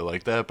people that are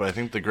like that. But I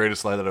think the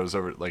greatest lie that I was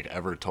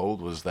ever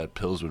told was that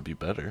pills would be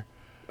better.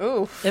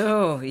 Oof.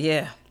 Oh,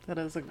 yeah. That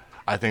is a...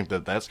 I think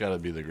that's got to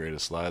be the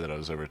greatest lie that I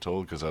was ever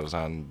told because I was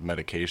on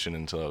medication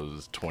until I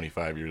was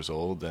 25 years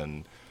old,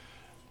 and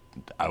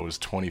I was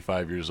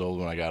 25 years old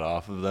when I got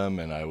off of them,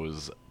 and I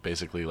was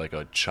basically like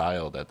a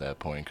child at that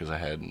point because I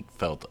hadn't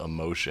felt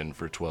emotion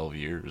for 12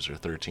 years or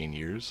 13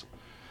 years.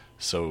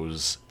 So it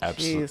was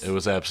Jeez. it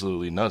was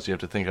absolutely nuts. You have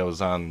to think I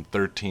was on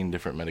 13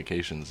 different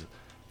medications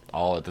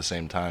all at the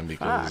same time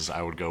because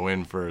I would go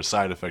in for a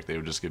side effect, they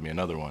would just give me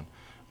another one,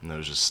 and it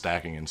was just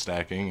stacking and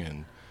stacking.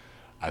 And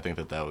I think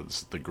that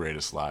was the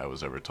greatest lie I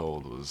was ever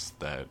told, was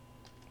that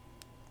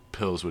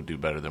pills would do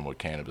better than what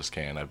cannabis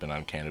can. I've been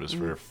on cannabis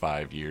for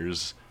 5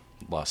 years,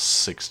 lost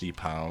 60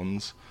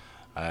 pounds.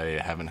 I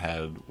haven't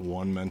had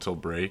one mental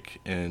break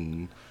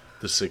in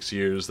the 6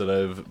 years that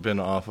I've been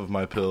off of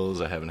my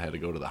pills. I haven't had to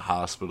go to the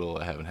hospital.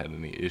 I haven't had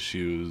any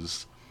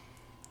issues.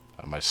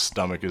 My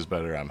stomach is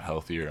better. I'm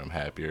healthier. I'm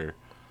happier.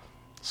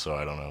 So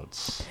I don't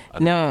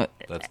know.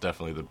 That's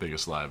definitely the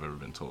biggest lie I've ever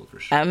been told, for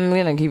sure. I'm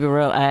gonna keep it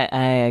real. I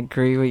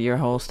agree with your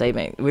whole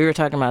statement. We were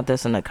talking about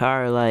this in the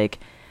car, like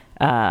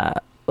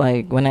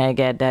when I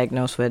got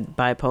diagnosed with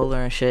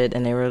bipolar and shit,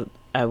 and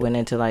I went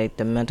into like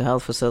the mental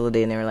health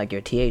facility, and they were like,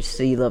 your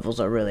THC levels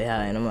are really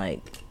high, and I'm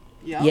like,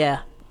 Yep. yeah.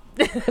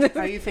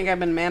 How you think I've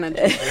been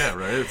managing? Yeah,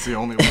 right? It's the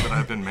only one that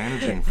I've been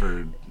managing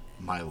for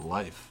my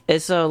life.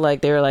 It's so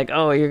like they were like,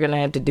 oh, you're gonna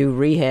have to do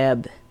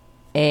rehab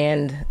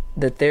and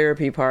the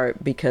therapy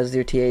part because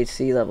your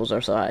THC levels are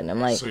so high, and I'm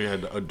like, So you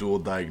had a dual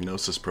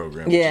diagnosis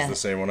program, which Yeah. is the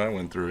same one I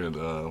went through at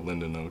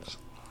Linden Oaks.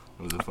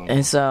 It was a fun and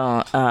one.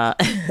 so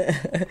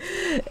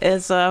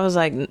and so I was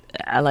like,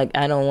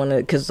 I don't want to,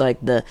 because like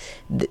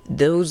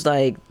those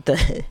like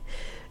the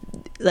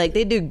like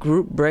they do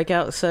group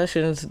breakout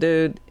sessions,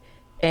 dude,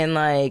 and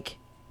like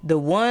the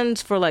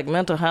ones for like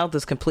mental health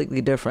is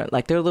completely different.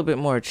 Like they're a little bit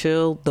more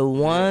chill. The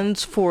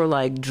ones for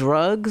like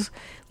drugs,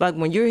 like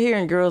when you're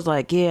hearing girls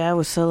like, yeah, I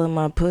was selling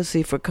my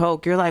pussy for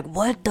coke, you're like,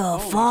 what the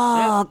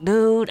fuck,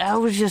 dude? I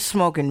was just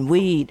smoking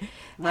weed.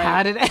 Right.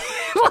 How did I?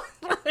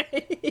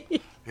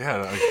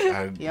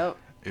 Yeah, Yep.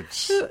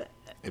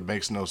 it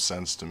makes no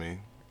sense to me.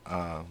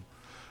 But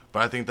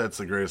I think that's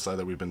the greatest lie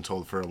that we've been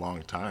told for a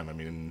long time. I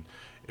mean,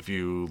 if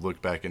you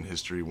look back in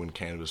history when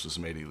cannabis was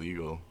made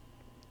illegal,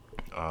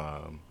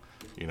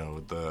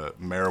 the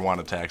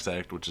Marijuana Tax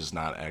Act, which is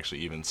not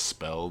actually even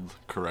spelled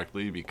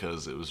correctly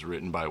because it was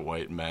written by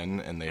white men,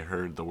 and they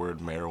heard the word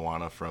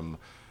marijuana from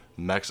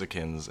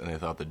Mexicans, and they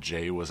thought the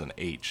J was an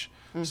H.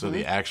 So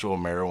the actual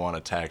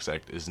Marijuana Tax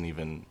Act isn't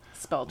even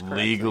Spelled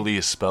correctly.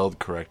 legally spelled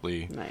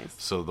correctly. Nice.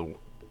 So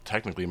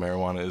technically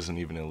marijuana isn't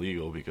even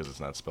illegal because it's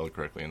not spelled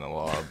correctly in the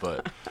law.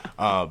 But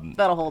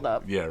That'll hold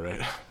up. yeah,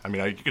 right. I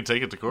mean, you could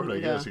take it to court. I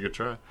Yeah. guess you could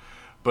try.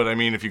 But I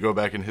mean, if you go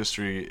back in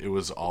history, it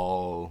was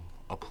all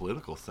a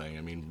political thing.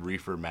 I mean,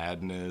 reefer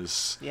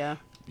madness. Yeah.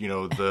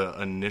 The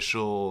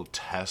initial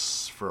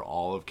tests for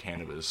all of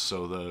cannabis.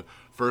 So the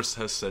first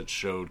test that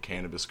showed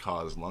cannabis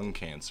caused lung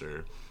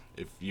cancer.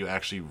 If you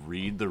actually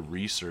read the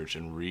research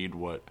and read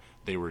what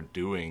they were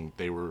doing,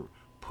 they were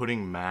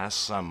putting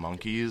masks on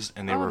monkeys,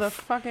 and they were the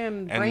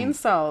fucking brain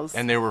cells.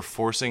 and they were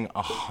forcing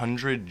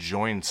 100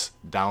 joints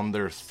down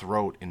their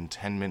throat in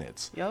 10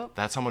 minutes. Yep.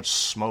 That's how much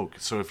smoke.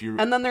 So if you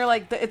And then they're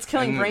like, it's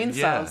killing And, brain yeah.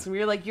 cells. And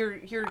you're like, you're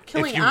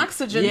killing you-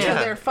 oxygen Yeah.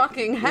 to their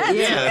fucking heads,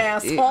 you Yeah.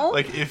 asshole.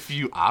 like if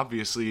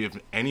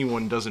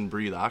anyone doesn't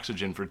breathe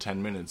oxygen for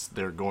 10 minutes,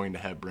 they're going to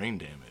have brain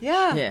damage.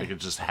 Yeah. Yeah. Like it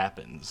just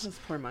happens. Those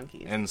poor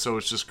monkeys. And so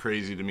it's just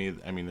crazy to me.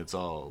 I mean, it's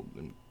all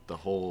the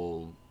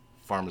whole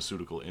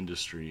pharmaceutical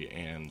industry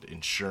and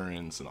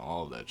insurance and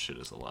all of that shit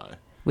is a lie.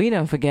 We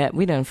done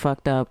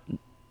fucked up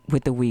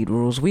with the weed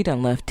rules. We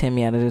done left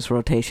Timmy out of this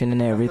rotation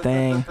and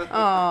everything.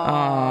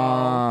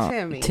 Oh,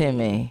 Timmy.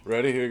 Timmy.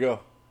 Ready? Here you go.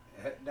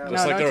 No,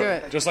 don't do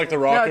it. Just like the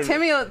rock. No, and,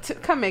 Timmy,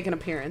 come make an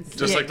appearance.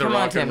 Just Yeah, like the come on,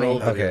 rock and Timmy.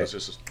 roll. Okay. videos,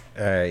 just-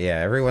 Yeah,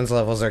 everyone's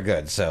levels are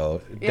good,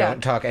 so Yeah.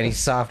 don't talk any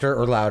softer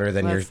or louder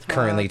than Let's you're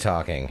currently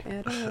talking.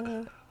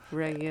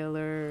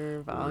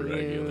 Regular volume.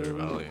 Regular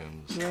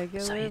volumes.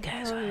 Regular So you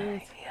guys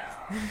volumes.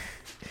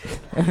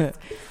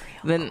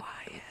 Then,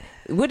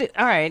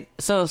 all right.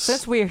 So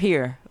since we're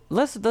here,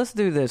 let's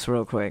do this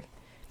real quick,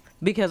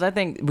 because I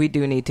think we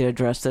do need to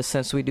address this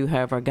since we do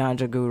have our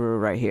ganja guru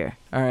right here.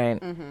 All right.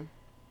 Mm-hmm.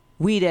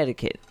 Weed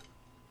etiquette.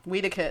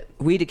 Weed etiquette.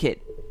 Weed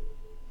etiquette.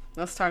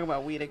 Let's talk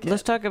about weed etiquette.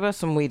 Let's talk about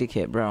some weed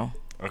etiquette, bro.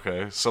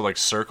 Okay, so like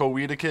circle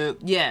weed etiquette?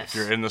 Yes. If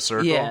you're in the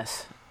circle?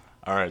 Yes.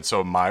 All right,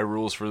 so my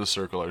rules for the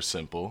circle are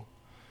simple.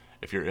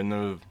 If you're in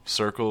the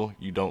circle,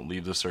 you don't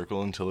leave the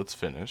circle until it's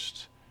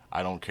finished.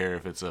 I don't care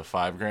if it's a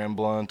 5-gram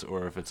blunt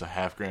or if it's a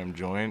half-gram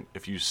joint.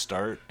 If you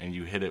start and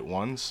you hit it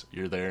once,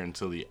 you're there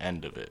until the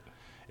end of it.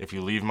 If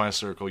you leave my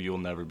circle, you'll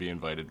never be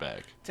invited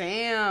back.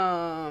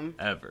 Damn.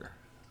 Ever.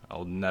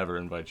 I'll never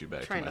invite you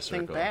back to my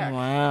circle. Think back.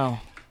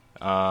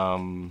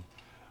 Wow.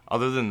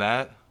 Other than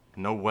that,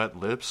 no wet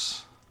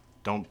lips,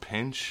 don't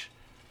pinch,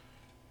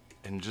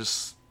 and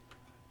just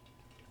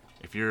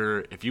if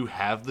you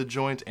have the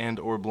joint and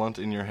or blunt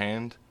in your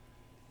hand,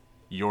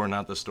 you're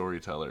not the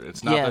storyteller.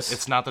 It's not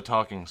it's not the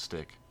talking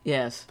stick.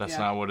 Yes. That's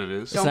not what it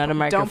is. It's not a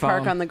microphone. Don't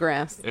park on the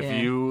grass.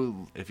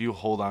 If you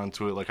hold on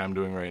to it like I'm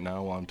doing right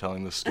now while I'm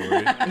telling this story,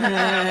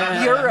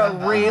 You're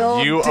a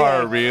real you dick.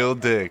 are a real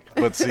dick.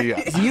 But see,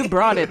 You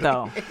brought it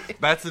though.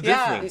 that's the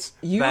Yeah, difference.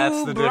 you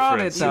That's the brought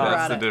difference. it, though. That's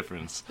Brought the it.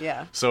 difference.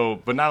 Yeah. So,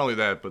 but not only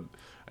that, but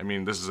I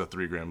mean, this is a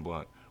 3-gram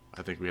blunt.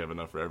 I think we have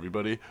enough for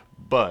everybody.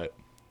 But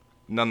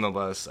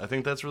nonetheless, I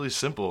think that's really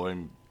simple.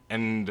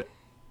 And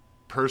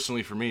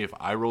personally, for me, if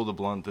I roll the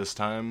blunt this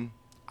time,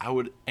 I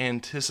would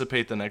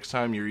anticipate the next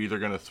time you're either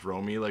going to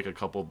throw me like a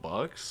couple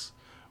bucks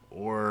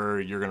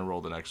or you're going to roll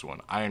the next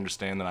one. I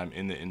understand that I'm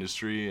in the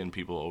industry and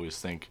people always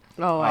think,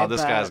 I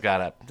this bet.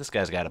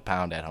 guy's got a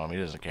pound at home. He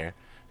doesn't care.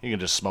 He can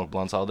just smoke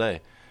blunts all day.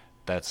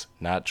 That's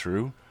not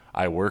true.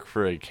 I work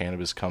for a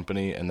cannabis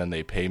company and then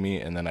they pay me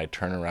and then I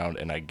turn around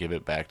and I give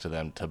it back to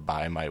them to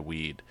buy my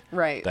weed.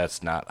 Right.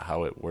 That's not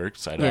how it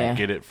works. I don't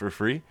get it for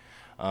free.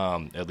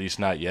 At least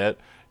not yet.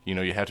 You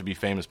know, you have to be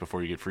famous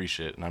before you get free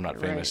shit, and I'm not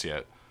famous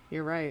yet.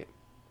 You're right.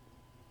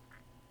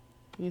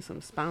 You need some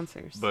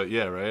sponsors. But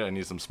yeah, right. I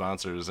need some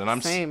sponsors,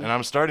 and Same.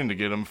 I'm starting to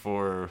get them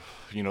for,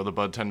 you know, the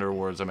Bud Tender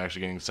Awards. I'm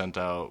actually getting sent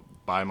out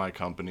by my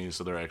company,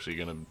 so they're actually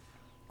gonna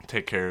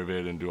take care of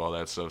it and do all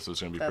that stuff. So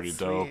it's gonna be pretty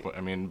dope. sweet.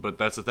 I mean, but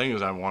that's the thing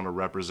is, I want to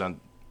represent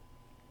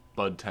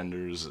bud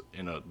tenders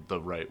in the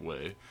right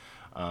way.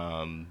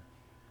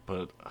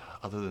 But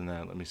other than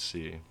that, let me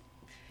see.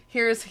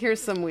 Here's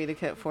some weed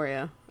etiquette for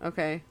you.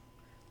 Okay.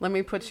 Let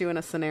me put you in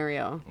a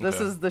scenario. This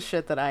Okay. is the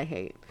shit that I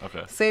hate.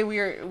 Okay. Say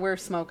we're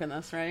smoking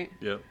this, right?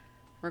 Yep.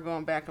 We're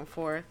going back and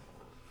forth,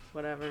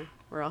 whatever.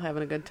 We're all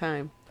having a good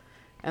time.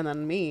 And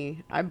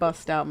then I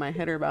bust out my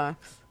hitter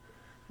box.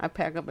 I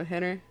pack up a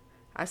hitter.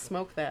 I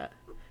smoke that.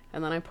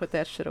 And then I put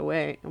that shit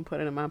away and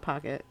put it in my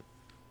pocket.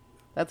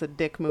 That's a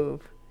dick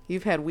move.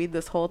 You've had weed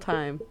this whole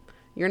time.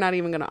 You're not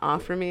even going to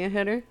offer me a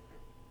hitter?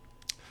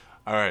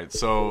 All right,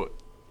 so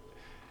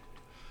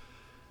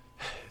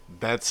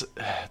that's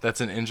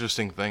an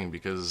interesting thing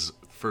because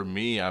for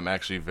me, I'm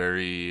actually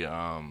very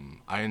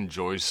I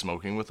enjoy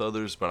smoking with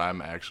others, but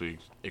I'm actually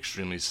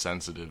extremely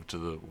sensitive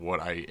to what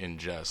I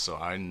ingest, so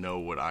I know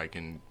what I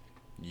can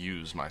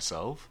use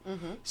myself.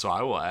 Mm-hmm. So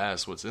I will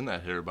ask what's in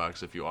that hitter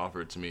box if you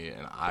offer it to me,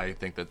 and I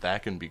think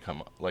that can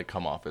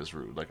come off as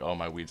rude, like, oh,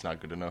 my weed's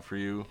not good enough for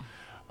you.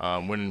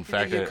 When in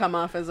fact, you come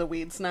off as a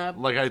weed snob?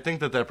 like, I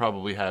think that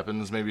probably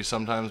happens maybe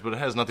sometimes, but it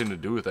has nothing to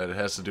do with that. It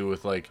has to do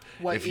with, like,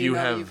 What if you you know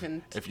have you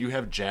can if you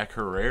have Jack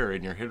Herrera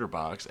in your hitter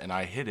box and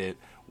I hit it,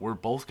 we're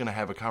both going to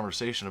have a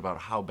conversation about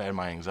how bad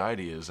my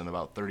anxiety is in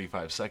about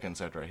 35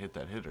 seconds after I hit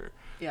that hitter.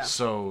 Yeah.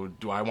 So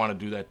do I want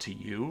to do that to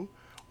you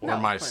or No,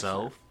 of course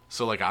myself?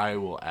 So, like, I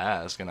will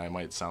ask, and I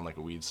might sound like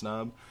a weed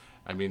snob.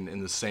 I mean, in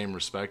the same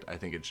respect, I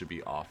think it should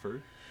be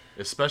offered.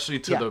 Especially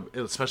to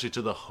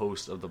the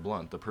host of the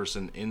blunt, the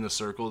person in the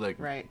circle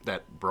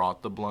that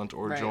brought the blunt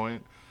or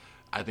joint.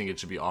 I think it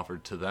should be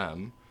offered to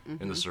them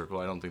in the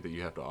circle. I don't think that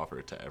you have to offer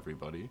it to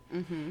everybody.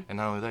 Mm-hmm. And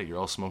not only that, you're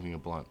all smoking a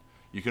blunt.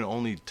 You can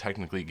only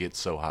technically get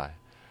so high.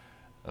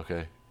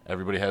 Okay?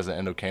 Everybody has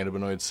an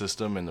endocannabinoid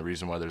system, and the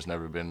reason why there's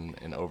never been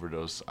an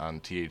overdose on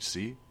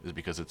THC is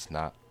because it's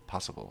not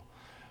possible.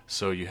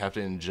 So you have to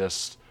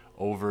ingest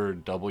over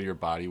double your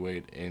body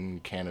weight in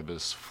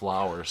cannabis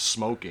flower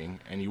smoking,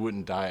 and you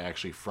wouldn't die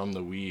actually from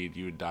the weed.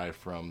 You would die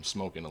from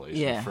smoke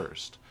inhalation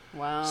first.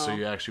 Wow. So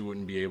you actually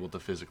wouldn't be able to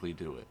physically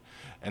do it.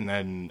 And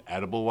then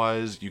edible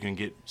wise, you can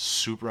get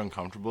super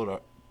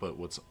uncomfortable, but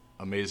what's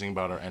amazing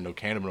about our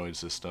endocannabinoid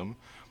system,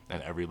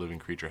 and every living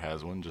creature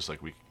has one, just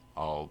like we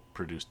all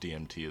produce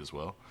DMT as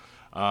well.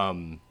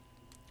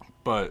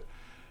 But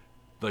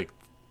like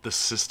the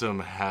system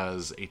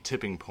has a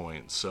tipping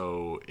point,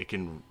 so it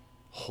can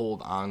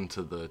hold on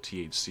to the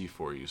THC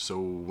for you. So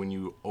when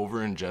you over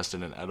ingest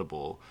in an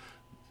edible,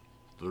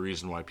 the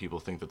reason why people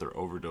think that they're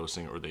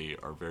overdosing or they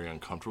are very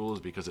uncomfortable is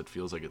because it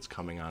feels like it's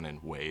coming on in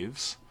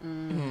waves.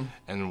 Mm-hmm.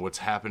 And what's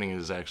happening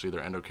is actually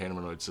their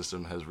endocannabinoid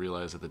system has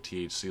realized that the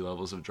THC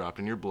levels have dropped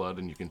in your blood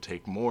and you can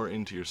take more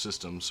into your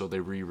system, so they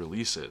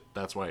re-release it.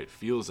 That's why it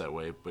feels that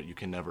way, but you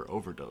can never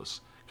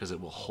overdose because it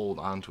will hold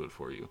on to it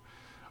for you.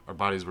 Our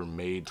bodies were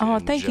made to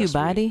ingest thank you, weed.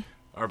 body.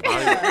 Our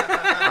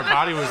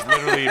body was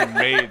literally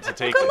made to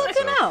take it.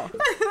 Looking out.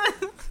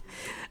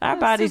 Our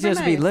bodies super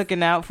just be nice.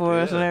 looking out for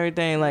us and Yeah.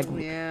 everything. Like,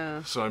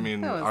 Yeah. So I mean,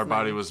 That was our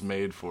body nice. was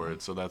made for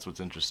it. So that's what's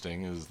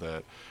interesting is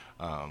that,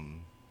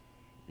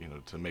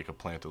 to make a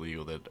plant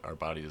illegal that our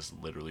body is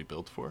literally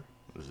built for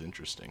is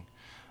interesting.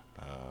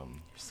 You're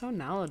so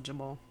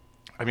knowledgeable.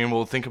 I mean,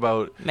 well, think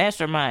about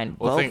mastermind,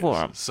 vote for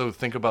 'em. so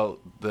think about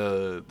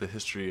the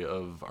history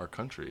of our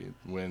country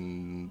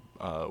when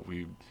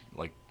we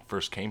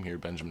first came here.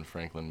 Benjamin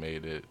Franklin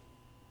made it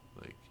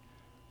like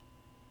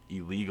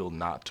illegal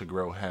not to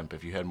grow hemp.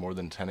 If you had more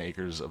than 10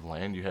 acres of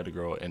land, you had to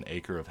grow an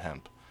acre of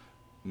hemp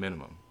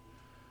minimum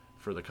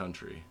for the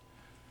country.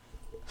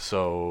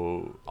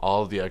 So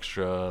all of the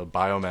extra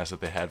biomass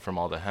that they had from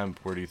all the hemp,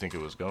 where do you think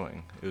it was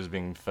going? It was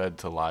being fed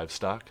to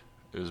livestock.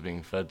 It was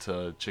being fed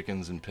to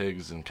chickens and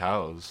pigs and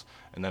cows,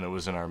 and then it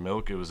was in our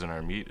milk, it was in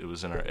our meat, it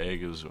was in our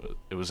egg,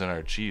 it was in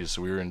our cheese.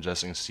 So we were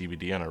ingesting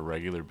CBD on a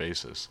regular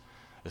basis.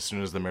 As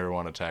soon as the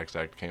Marijuana Tax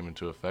Act came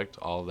into effect,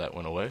 all of that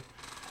went away,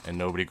 and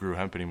nobody grew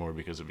hemp anymore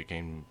because it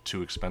became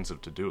too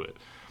expensive to do it.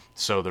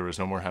 So there was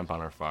no more hemp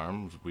on our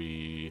farms.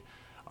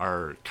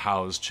 Our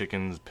cows,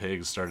 chickens,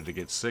 pigs started to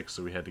get sick,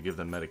 so we had to give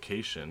them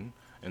medication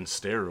and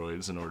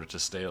steroids in order to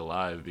stay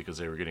alive because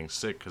they were getting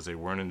sick because they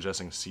weren't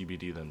ingesting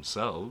CBD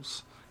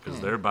themselves because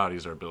their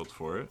bodies are built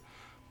for it.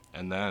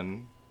 And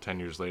then 10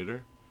 years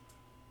later,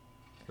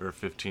 or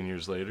 15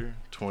 years later,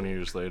 20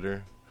 years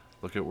later,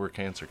 look at where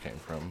cancer came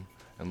from.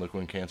 And look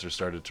when cancer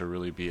started to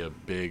really be a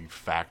big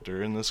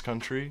factor in this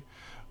country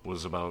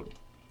was about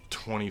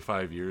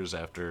 25 years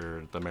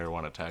after the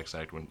Marijuana Tax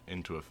Act went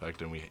into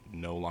effect and we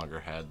no longer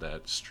had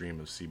that stream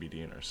of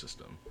CBD in our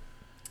system.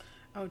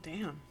 Oh,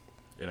 damn.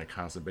 In a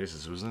constant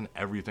basis. It was in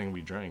everything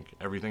we drank,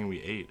 everything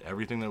we ate,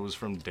 everything that was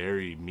from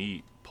dairy,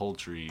 meat,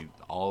 poultry,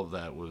 all of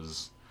that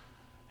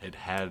it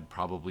had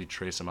probably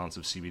trace amounts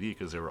of CBD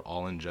because they were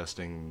all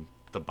ingesting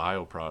the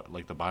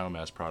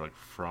biomass product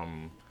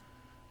from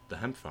the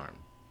hemp farm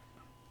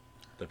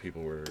that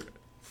people were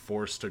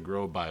forced to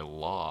grow by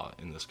law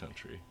in this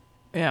country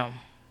yeah.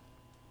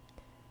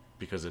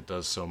 because it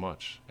does so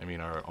much. I mean,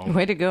 our own.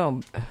 Way to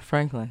go,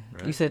 Franklin.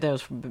 Right? You said that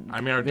was.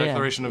 Our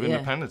Declaration of yeah.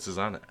 Independence is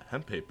on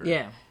hemp paper.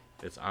 Yeah.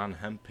 It's on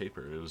hemp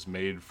paper. It was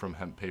made from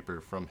hemp paper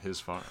from his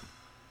farm,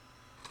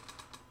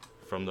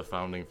 from the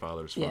founding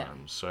fathers' Yeah.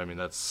 farms. So I mean,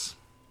 that's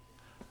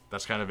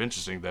kind of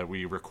interesting that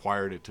we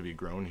required it to be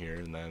grown here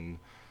and then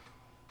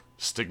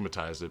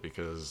stigmatized it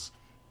because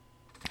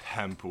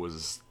hemp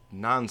was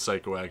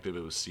non-psychoactive.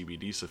 It was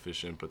CBD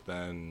sufficient, but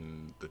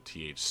then the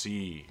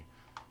THC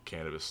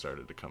cannabis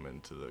started to come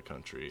into the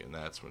country, and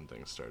that's when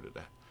things started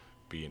to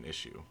be an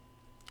issue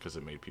because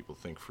it made people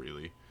think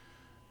freely.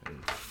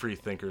 And free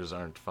thinkers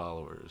aren't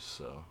followers,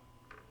 so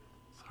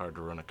it's hard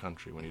to run a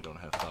country when you don't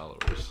have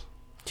followers.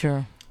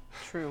 Sure.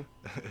 True.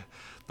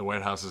 The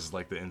White House is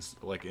like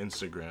like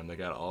Instagram. They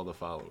got all the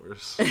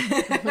followers.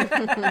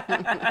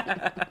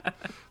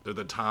 They're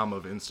the Tom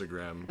of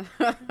Instagram.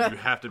 You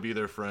have to be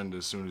their friend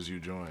as soon as you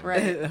join.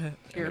 Right. Your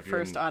if you're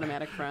first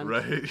automatic friend.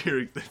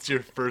 Right? That's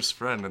your first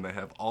friend, and they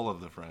have all of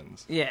the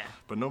friends. Yeah.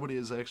 But nobody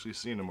has actually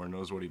seen him or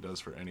knows what he does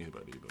for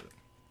anybody. But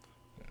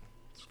yeah,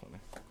 it's funny.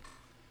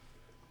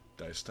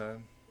 Dice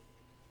time.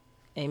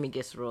 Amy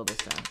gets to roll this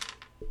time.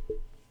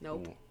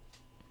 Nope. Ooh.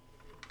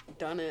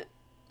 Done it.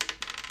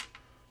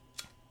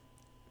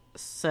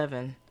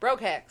 7.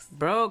 Broke hacks.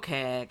 Broke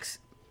hacks.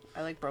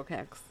 I like broke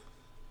hacks.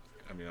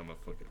 I mean, I've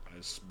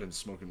been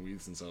smoking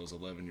weed since I was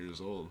 11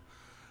 years old.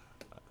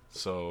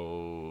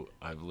 So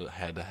I've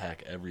had to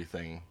hack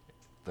everything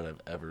that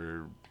I've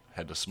ever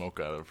had to smoke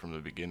out of from the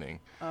beginning.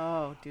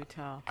 Oh, do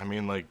tell. I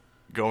mean, like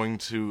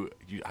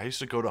I used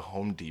to go to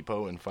Home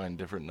Depot and find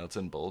different nuts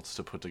and bolts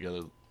to put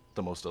together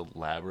the most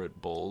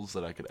elaborate bowls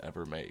that I could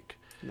ever make.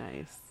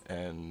 Nice.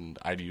 And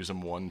I'd use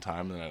them one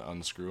time and then I'd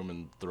unscrew them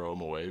and throw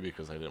them away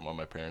because I didn't want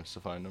my parents to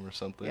find them or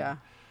something. Yeah.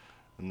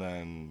 And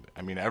then,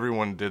 I mean,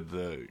 everyone did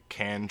the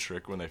can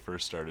trick when they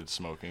first started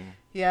smoking.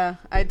 Yeah,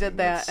 I did that,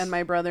 That's- and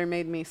my brother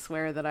made me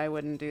swear that I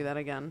wouldn't do that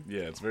again.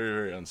 Yeah, it's very,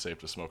 very unsafe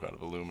to smoke out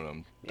of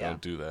aluminum. Yeah.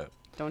 Don't do that.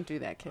 Don't do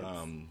that, kids.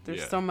 There's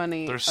Yeah. so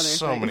many There's other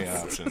so many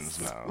things.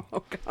 options now.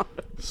 Oh, God.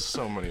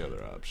 So many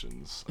other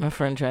options. My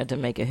friend tried to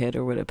make a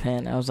hitter with a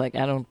pen. I was like,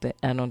 I don't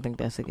think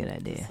that's a good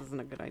idea. This isn't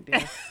a good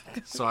idea.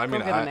 So I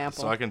mean, Go get an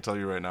apple. so I can tell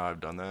you right now, I've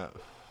done that.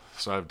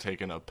 So I've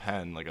taken a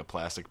pen, like a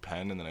plastic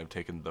pen, and then I've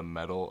taken the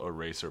metal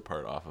eraser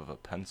part off of a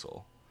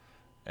pencil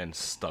and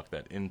stuck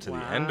that into the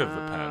end of the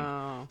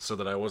Wow. pen so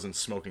that I wasn't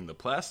smoking the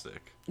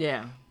plastic.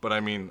 Yeah. But I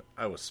mean,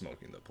 I was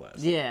smoking the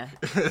plastic. Yeah.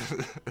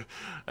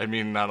 I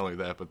mean, not only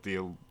that, but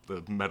the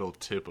metal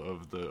tip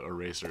of the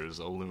eraser is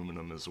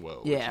aluminum as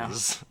well. Yeah. Which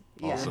is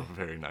Yeah. also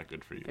very not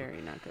good for you.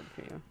 Very not good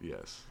for you.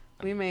 Yes.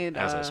 We made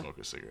as I smoke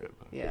a cigarette.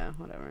 But. Yeah,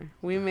 whatever.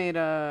 We made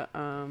a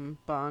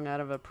bong out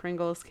of a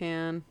Pringles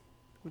can,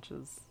 which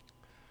is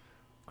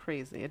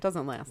crazy. It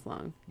doesn't last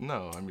long.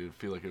 No, I mean, I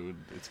feel like it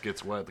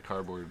gets wet. The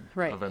cardboard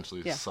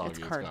eventually is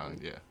soggy. It's gone.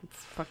 Yeah, it's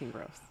fucking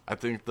gross. I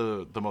think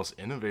the most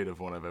innovative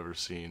one I've ever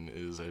seen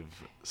is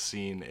I've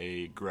seen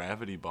a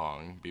gravity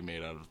bong be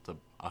made out of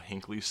a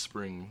Hinkley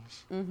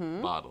Springs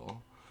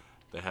bottle.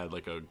 They had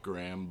like a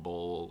gram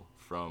bowl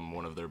from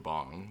one of their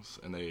bongs,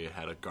 and they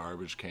had a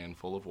garbage can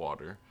full of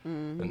water,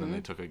 and then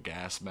they took a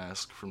gas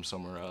mask from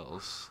somewhere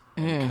else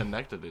and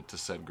connected it to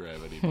said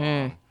gravity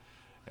bong,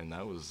 and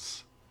that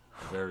was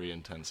a very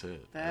intense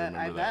hit.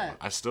 I bet.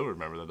 I still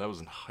remember that. That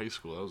was in high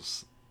school. That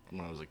was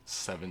when I was like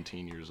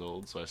 17 years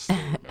old, so I still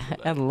remember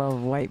that. I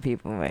love white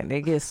people, man.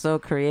 They get so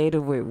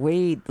creative with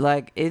weed.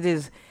 Like, it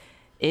is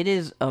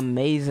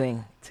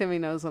amazing. Timmy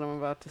knows what I'm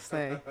about to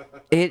say.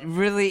 It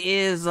really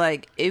is.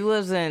 Like, it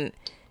wasn't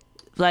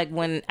like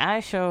when I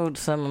showed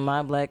some of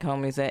my black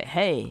homies that,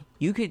 hey,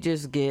 you could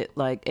just get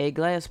like a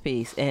glass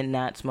piece and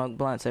not smoke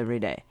blunts every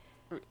day.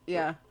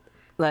 Yeah.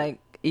 Like,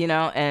 you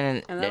know,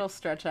 and that'll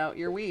stretch out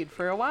your weed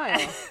for a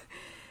while.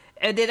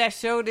 And then I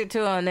showed it to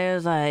them,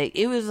 and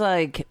it was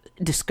like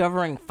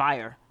discovering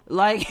fire.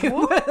 Like, see,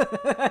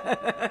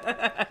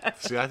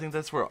 I think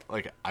that's where,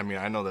 like, I mean,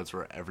 I know that's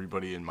where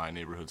everybody in my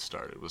neighborhood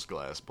started, was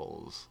glass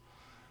bowls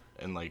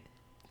and like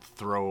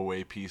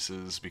throwaway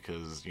pieces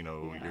because, you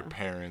know, your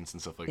parents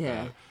and stuff like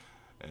that.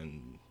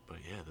 But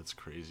yeah, that's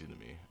crazy to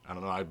me. I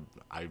don't know.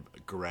 I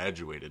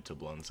graduated to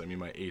blunts. I mean,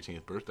 my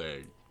 18th birthday,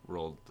 I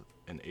rolled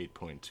an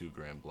 8.2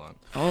 gram blunt.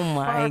 Oh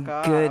my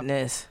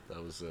goodness.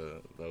 That was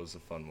a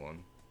fun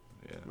one.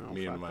 Yeah,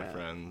 me and my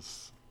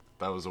friends.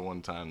 That was the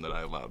one time that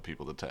I allowed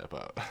people to tap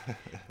out.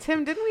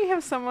 Tim, didn't we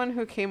have someone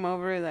who came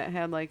over that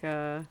had like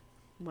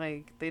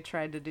they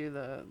tried to do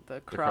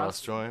the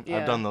cross joint? Yeah.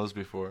 I've done those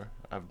before.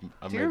 I've do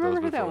made you remember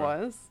those who that before.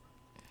 was?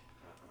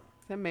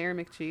 Is that Mayor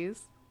McCheese?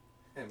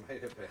 It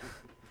might have been.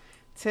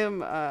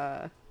 Tim,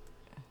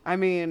 I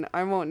mean,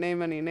 I won't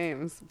name any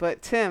names,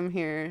 but Tim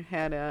here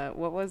had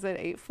what was it,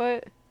 8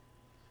 foot?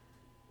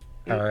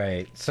 All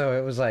right, so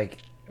it was like,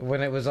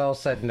 when it was all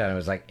said and done, it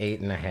was like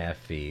 8.5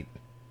 feet.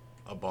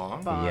 A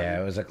bong?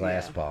 Yeah, it was a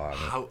glass bong.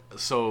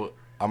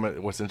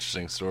 What's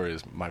interesting story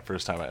is my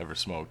first time I ever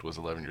smoked was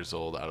 11 years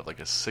old out of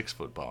like a 6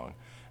 foot bong.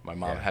 My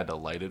mom had to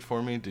light it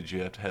for me. Did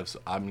you have to have?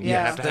 I mean, you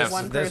have to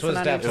have. This was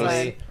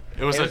definitely.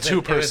 It was a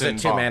two-person. It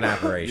was a two-man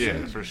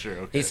operation. Yeah, for sure.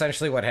 Okay.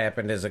 Essentially, what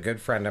happened is a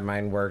good friend of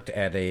mine worked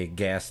at a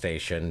gas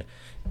station,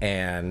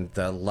 and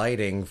the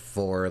lighting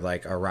for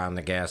like around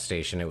the gas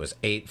station, it was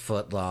 8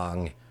 foot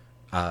long,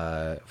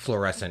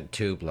 fluorescent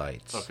tube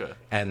lights. Okay.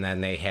 And then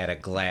they had a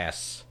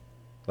glass,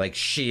 like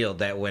shield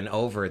that went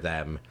over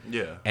them.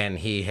 Yeah. And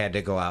he had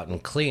to go out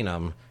and clean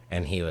them,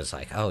 and he was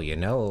like, "Oh, you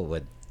know,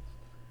 it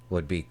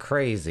would be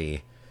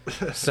crazy."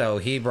 So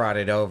he brought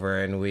it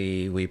over, and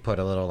we put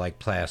a little like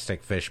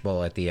plastic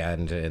fishbowl at the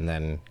end, and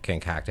then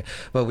concocted.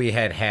 But we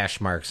had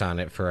hash marks on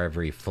it for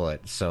every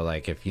foot. So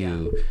like if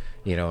you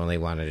only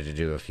wanted to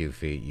do a few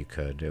feet, you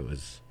could.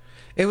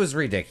 It was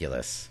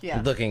ridiculous.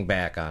 Yeah. Looking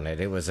back on it,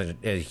 it was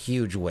a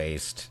huge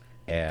waste.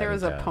 And, there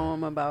was a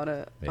poem about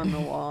it on the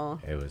wall.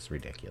 It was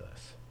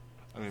ridiculous.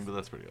 I mean, but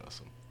that's pretty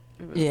awesome.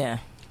 Yeah.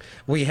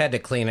 We had to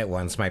clean it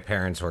once. My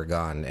parents were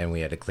gone, and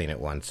we had to clean it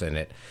once, and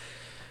it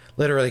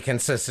literally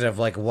consisted of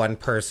like one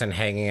person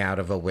hanging out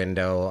of a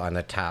window on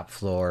the top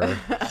floor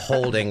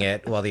holding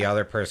it while the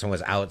other person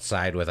was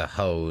outside with a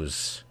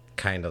hose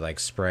kind of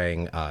like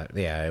spraying.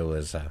 It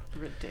was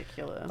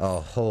ridiculous. A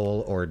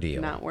whole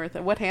ordeal. Not worth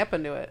it. What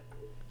happened to it?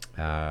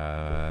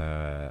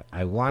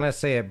 I want to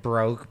say it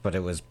broke, but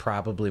it was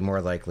probably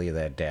more likely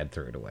that Dad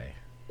threw it away.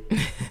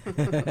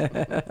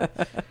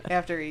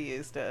 After he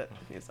used it,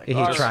 he's like, he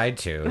tried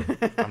to.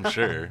 I'm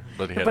sure,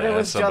 but he had but to it ask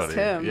was somebody. just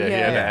him. Yeah, he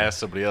had to ask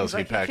somebody else. He's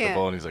He like, packed the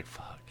bowl, and he's like,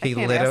 "Fuck." I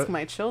can't ask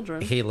my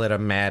children. He lit a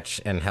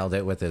match and held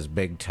it with his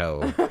big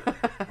toe.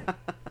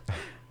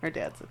 Our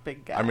dad's a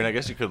big guy. I mean, I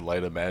guess you could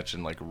light a match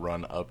and like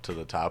run up to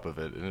the top of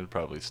it, and it'd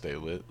probably stay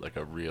lit like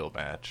a real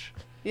match.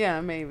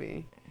 Yeah,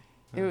 maybe.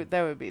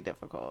 That would be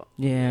difficult.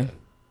 Yeah.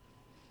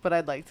 But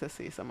I'd like to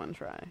see someone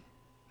try,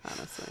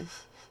 honestly.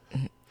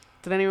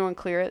 Did anyone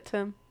clear it,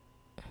 Tim?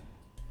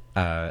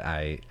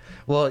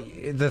 Well,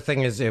 the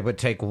thing is, it would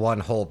take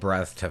one whole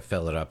breath to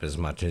fill it up as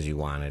much as you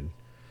wanted.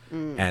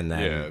 And then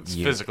it's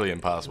physically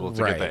impossible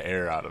to get the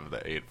air out of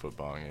the 8 foot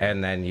bong. Yeah.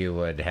 And then you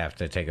would have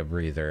to take a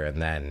breather,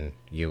 and then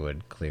you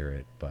would clear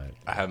it. But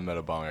I haven't met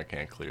a bong I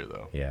can't clear,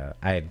 though. Yeah,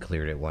 I had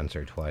cleared it once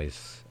or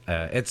twice.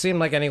 It seemed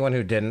like anyone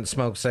who didn't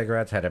smoke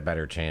cigarettes had a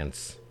better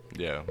chance.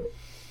 Yeah.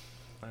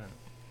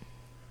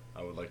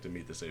 I would like to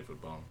meet this 8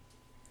 foot bong.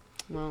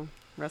 Well,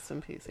 rest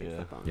in peace, 8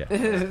 foot bong. Yeah.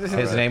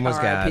 His name was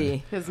God.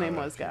 His name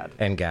was God.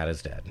 And God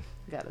is dead.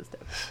 God is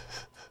dead.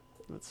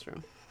 That's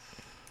true.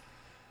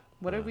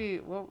 What did we...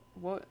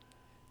 What?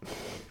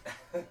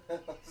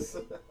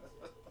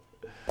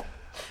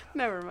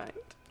 Never mind.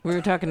 We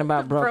were talking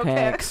about broke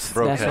hacks.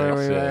 That's where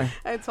we were.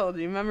 I told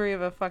you. Memory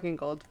of a fucking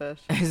goldfish.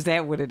 Is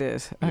that what it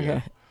is?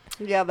 Okay.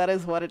 Yeah, that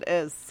is what it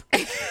is.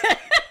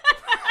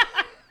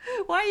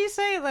 Why you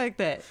say it like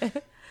that?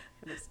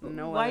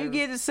 Why you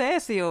getting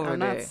sassy over I'm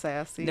there? not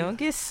sassy. Don't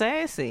get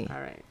sassy.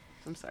 All right.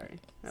 I'm sorry.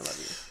 I love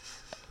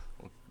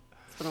you.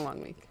 It's been a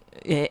long week.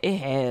 Yeah, it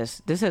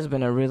has. This has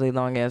been a really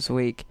long ass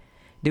week.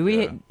 Do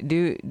we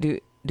do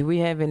we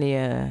have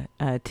any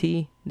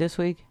tea this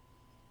week?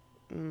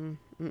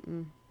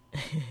 Mm-mm.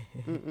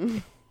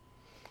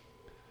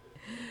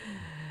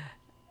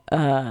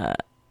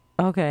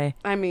 Okay.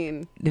 I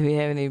mean, Do we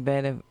have any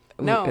bad?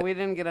 no, we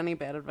didn't get any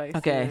bad advice.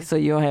 Okay, either. so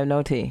you don't have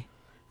no tea.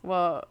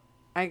 Well,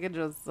 I could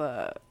just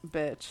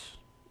bitch.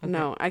 Okay.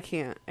 No, I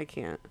can't.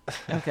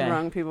 Okay.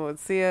 Wrong people would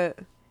see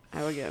it.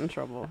 I would get in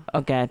trouble. Oh,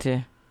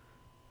 gotcha.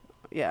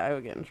 Yeah, I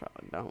would get in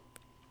trouble. Don't.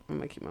 I'm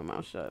gonna keep my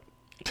mouth shut.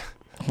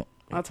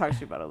 I'll talk to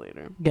you about it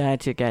later.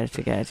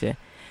 Gotcha.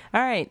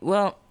 All right.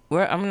 Well,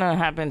 I'm gonna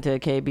hop into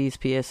KB's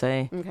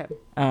PSA.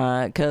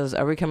 Okay. Cause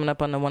are we coming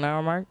up on the 1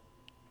 hour mark?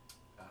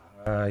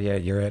 Yeah,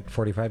 you're at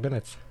 45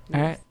 minutes.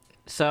 All right.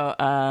 So,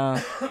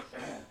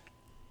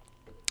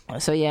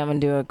 so yeah, I'm gonna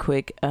do a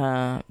quick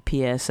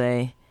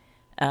PSA.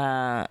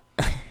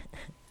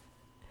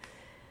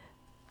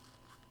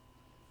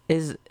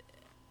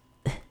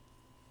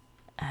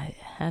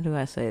 How do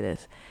I say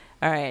this?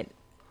 All right.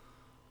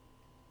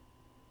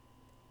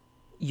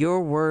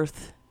 Your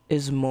worth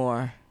is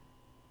more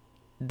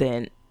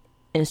than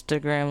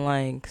Instagram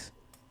likes,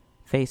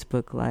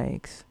 Facebook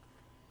likes,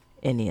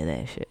 any of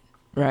that shit.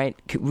 Right?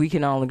 We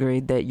can all agree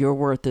that your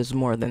worth is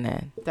more than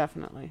that.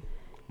 Definitely.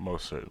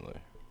 Most certainly.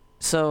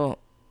 So,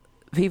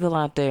 people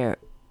out there,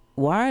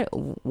 why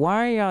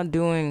are y'all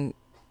doing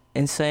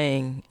and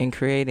saying and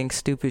creating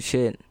stupid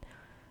shit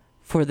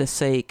for the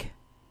sake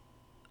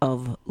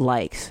of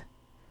likes?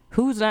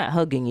 Who's not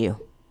hugging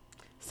you?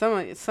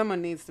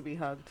 Someone needs to be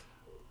hugged.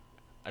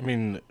 I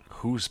mean,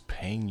 who's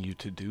paying you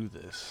to do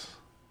this?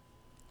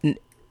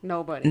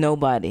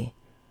 Nobody.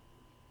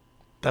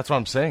 That's what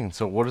I'm saying.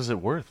 So what is it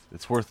worth?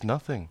 It's worth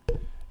nothing.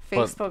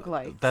 Facebook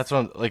likes. That's what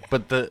I'm, like.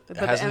 But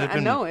hasn't it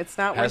been? No, it's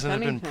not. Hasn't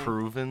worth it anything. been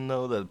proven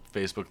though that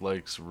Facebook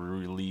likes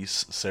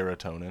release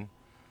serotonin?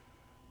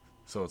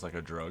 So it's like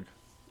a drug.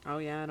 Oh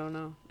yeah, I don't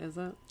know. Is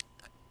it?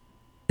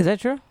 Is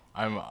that true?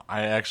 I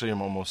actually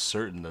am almost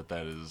certain that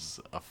is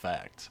a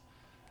fact,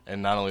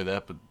 and not only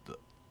that, but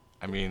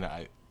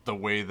the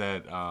way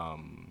that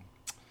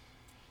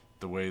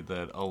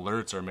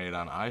alerts are made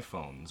on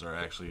iPhones are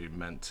actually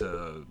meant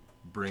to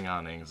bring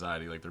on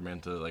anxiety. Like they're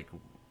meant to like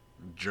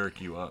jerk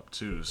you up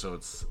too. So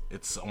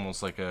it's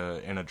almost like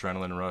an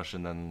adrenaline rush,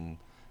 and then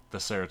the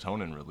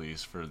serotonin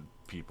release for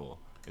people.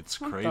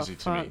 It's What crazy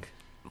the to me.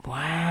 fuck?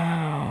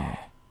 Wow.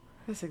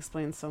 This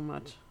explains so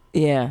much.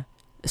 Yeah.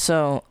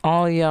 So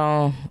all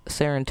y'all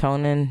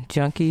serotonin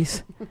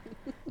junkies.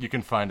 You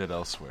can find it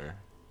elsewhere.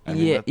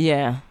 Yeah.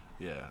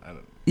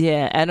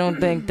 Yeah. I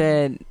don't think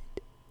that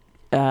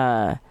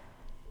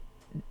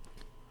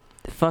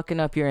fucking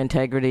up your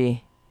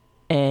integrity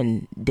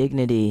and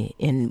dignity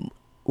in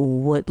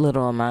what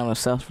little amount of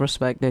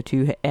self-respect that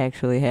you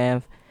actually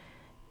have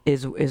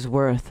is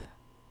worth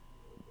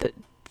the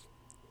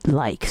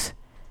likes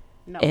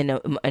No. and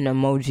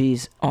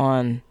emojis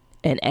on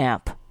an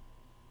app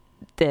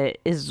that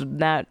is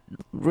not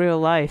real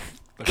life.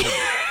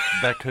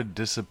 That could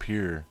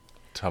disappear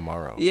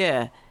tomorrow.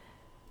 Yeah.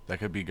 That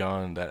could be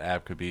gone. That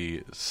app could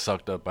be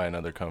sucked up by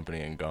another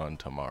company and gone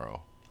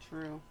tomorrow.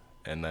 True.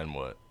 And then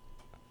what?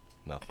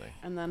 Nothing.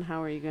 And then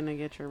how are you gonna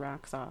get your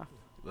rocks off?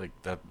 Like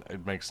that,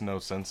 it makes no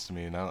sense to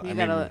me now.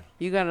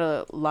 You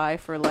gotta lie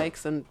for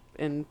likes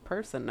in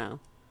person now.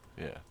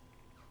 Yeah.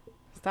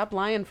 Stop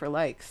lying for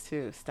likes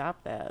too.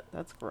 Stop that.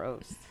 That's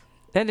gross.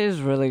 That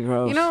is really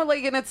gross. You know,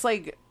 like, and it's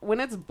like when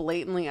it's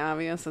blatantly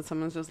obvious that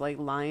someone's just like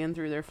lying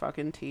through their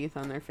fucking teeth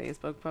on their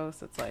Facebook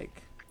post. It's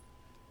like,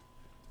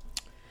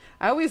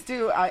 I always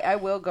do. I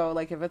will go,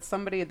 like, if it's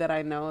somebody that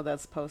I know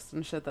that's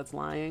posting shit that's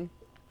lying,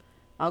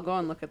 I'll go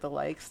and look at the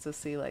likes to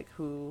see like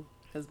who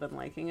has been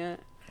liking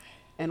it.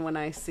 And when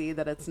I see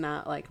that it's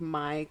not like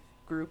my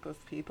group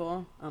of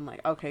people, I'm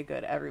like, okay,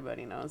 good.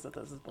 Everybody knows that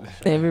this is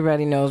bullshit.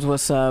 Everybody knows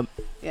what's up.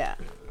 Yeah.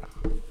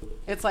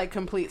 It's like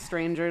complete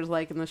strangers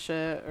liking the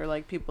shit, or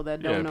like people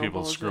that don't know. Yeah,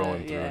 people bullshit.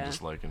 scrolling through Yeah. and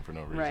just liking for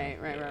no reason.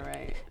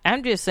 Right.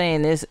 I'm just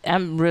saying this.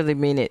 I'm really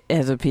mean it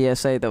as a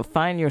PSA though.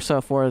 Find your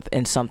self-worth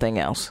in something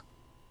else.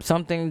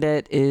 Something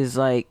that is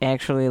like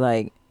actually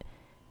like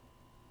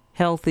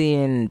healthy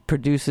and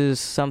produces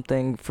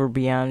something for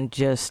beyond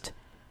just.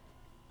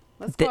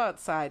 Let's go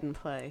outside and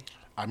play.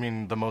 I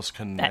mean, the most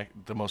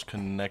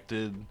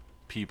connected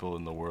people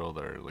in the world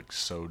are like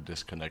so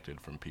disconnected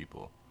from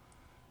people.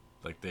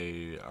 Like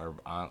they are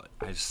on.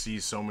 I see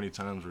so many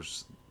times where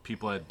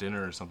people at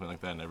dinner or something like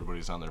that, and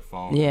everybody's on their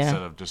phone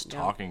instead of just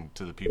talking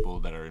to the people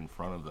that are in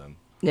front of them.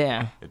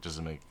 Yeah. It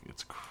doesn't make.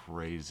 It's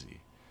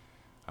crazy.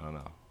 I don't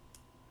know,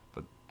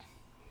 but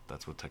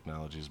that's what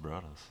technology's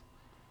brought us.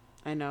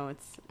 I know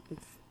it's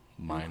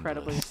Mindless.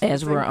 incredibly.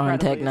 As we're on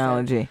incredibly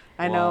technology. sad.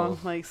 I know, Well-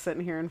 I'm like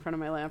sitting here in front of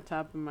my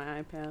laptop and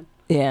my iPad.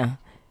 Yeah,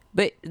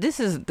 but this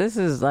is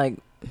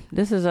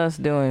us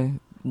doing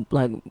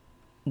like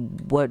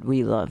what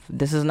we love.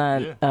 This is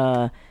not.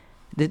 Yeah.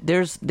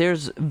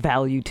 There's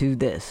value to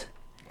this.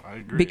 I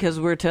agree. Because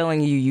we're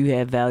telling you you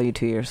have value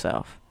to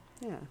yourself.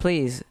 Yeah.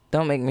 Please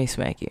don't make me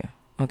smack you.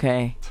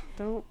 Okay?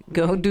 Don't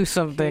Go make do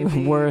something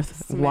KB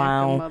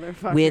worthwhile smack a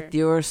motherfucker. with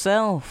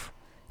yourself.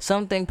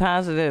 Something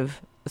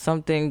positive.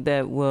 Something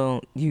that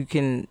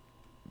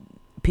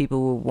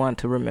people will want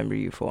to remember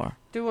you for.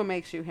 Do what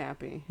makes you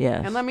happy.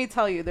 Yes. And let me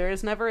tell you, there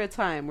is never a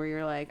time where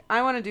you're like,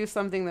 I want to do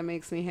something that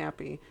makes me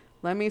happy.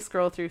 Let me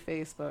scroll through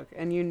Facebook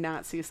and you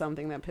not see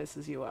something that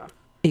pisses you off.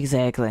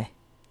 Exactly.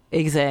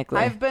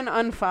 I've been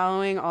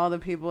unfollowing all the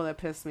people that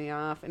piss me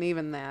off, and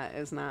even that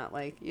is not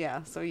like,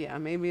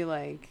 maybe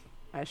like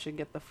I should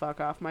get the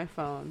fuck off my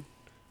phone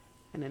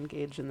and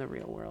engage in the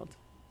real world.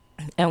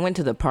 I went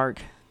to the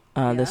park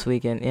this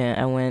weekend. Yeah,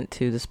 I went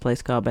to this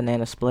place called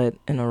Banana Split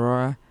in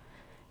Aurora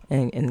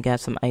and got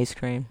some ice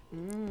cream.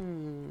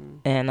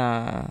 And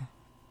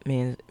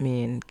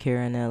me and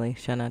Kara and Nelly,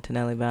 shout out to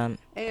Nelly Bob.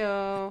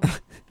 Ayo.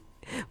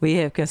 We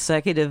have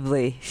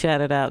consecutively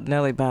shouted out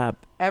Nelly Bob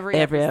Every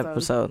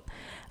episode.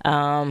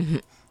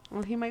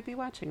 Well, he might be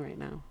watching right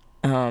now.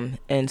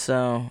 And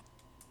so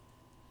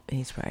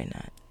he's probably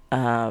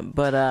not.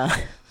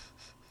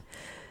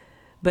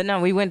 But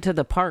no, we went to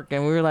the park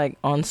and we were like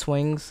on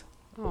swings.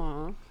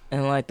 Aw.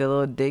 And like the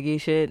little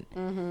diggy shit.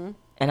 Mm-hmm.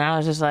 And I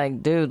was just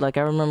like, dude, like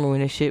I remember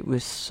when this shit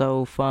was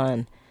so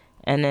fun.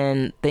 And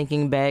then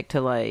thinking back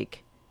to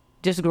like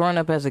just growing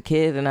up as a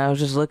kid, and I was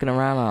just looking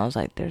around and I was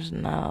like, there's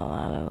not a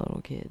lot of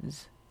little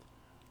kids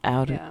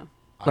out. Yeah.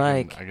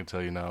 I can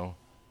tell you now,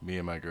 me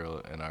and my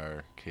girl and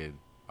our kid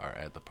are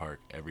at the park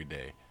every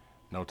day.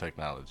 No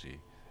technology.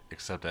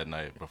 Except at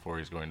night before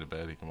he's going to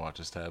bed, he can watch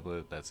his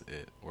tablet. That's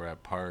it. We're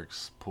at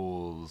parks,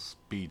 pools,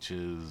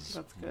 beaches,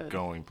 That's good.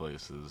 going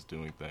places,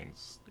 doing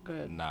things.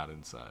 Good. Not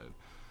inside.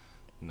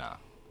 Nah.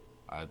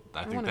 I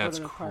think wanna go that's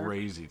to the park.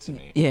 crazy to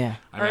me. Yeah.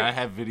 I mean, I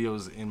have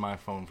videos in my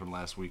phone from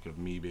last week of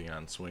me being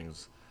on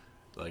swings,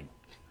 like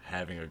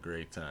having a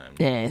great time.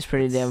 Yeah, it's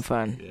pretty damn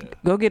fun. Yeah.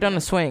 Go get on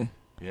a swing.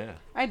 Yeah.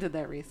 I did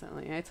that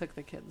recently. I took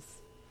the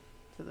kids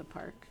to the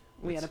park.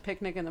 We had a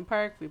picnic in the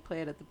park. We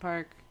played at the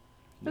park.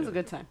 It was a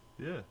good time.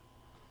 Yeah.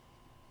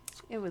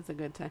 It was a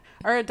good time.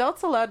 Are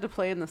adults allowed to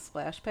play in the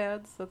splash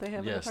pads that they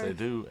have in the Yes, park? they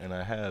do, and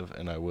I have,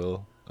 and I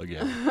will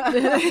again.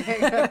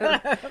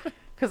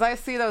 Because I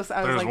see those. I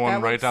was There's like, one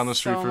that right looks down the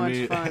street so from much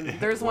me. Fun.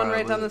 There's one Where I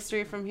right down live. the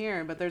street from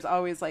here, but there's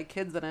always like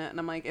kids in it, and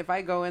I'm like, if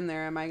I go in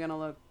there, am I gonna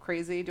look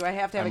crazy? Do I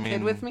have to have a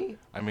kid with me?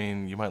 I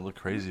mean, you might look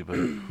crazy, but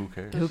who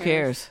cares? Who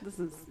cares? This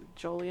is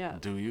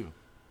Joliet. Do you?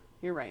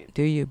 You're right.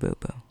 Do you,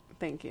 boo-boo?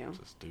 Thank you.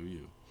 Just do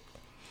you.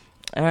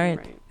 All right.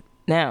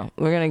 Now,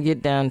 we're going to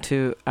get down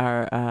to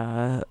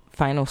our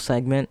final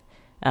segment,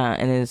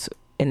 and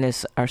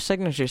it's our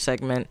signature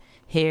segment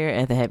here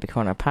at the Happy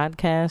Corner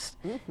podcast.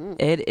 Mm-hmm.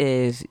 It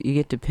is, you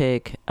get to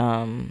pick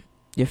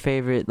your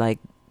favorite, like,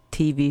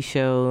 TV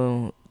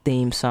show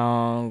theme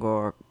song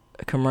or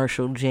a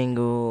commercial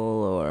jingle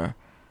or...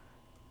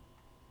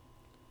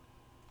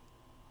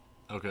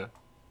 Okay.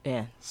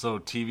 Yeah. So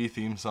TV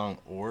theme song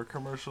or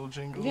commercial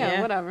jingle?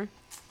 Yeah, whatever.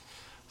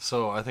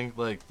 So I think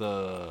like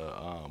the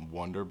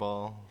Wonder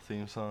Ball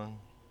theme song.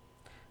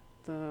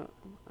 The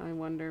I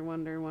wonder,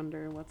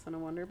 what's in a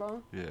Wonder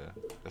Ball? Yeah,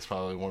 it's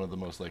probably one of the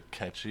most like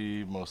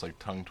catchy, most like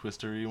tongue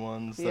twistery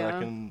ones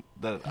Yeah.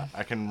 that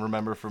I can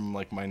remember from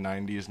like my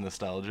 '90s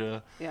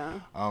nostalgia. Yeah.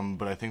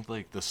 But I think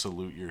like the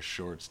Salute Your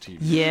Shorts TV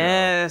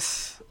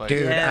Yes. show. Like,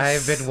 Dude,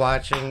 Yes. I've been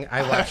watching.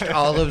 I watched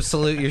all of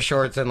Salute Your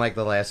Shorts in like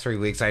the last 3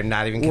 weeks. I'm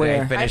not even kidding.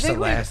 Where? I finished I the think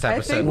last I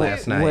episode think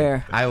last night.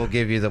 Where? I will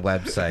give you the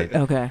website.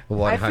 Okay.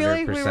 100%. I feel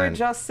like we were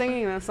just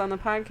singing this on the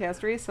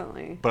podcast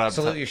recently. But I'm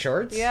Salute Your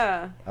Shorts?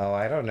 Yeah. Oh,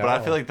 I don't know. But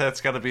I feel like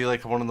that's got to be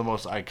like one of the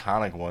most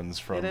iconic ones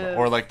from, It is.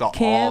 or like the All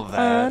Can't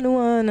That. find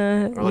one,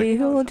 Or like- we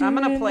hold you I'm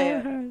gonna in play our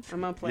it. hearts.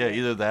 I'm gonna play Yeah, it.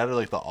 either that or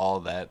like the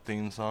All That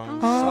theme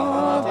song. All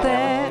All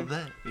That.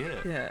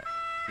 Yeah. Yeah.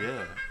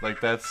 Yeah,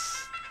 like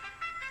that's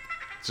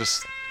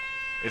just,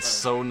 it's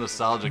so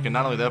nostalgic. And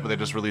not only that, but they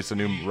just released a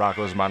new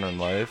Rocko's Modern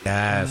Life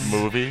Yes.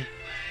 movie.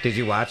 Did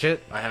you watch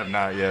it? I have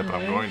not yet, but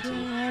I'm going to.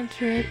 Our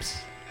trips.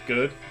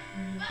 Good.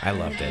 I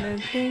loved it.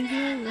 And things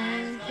will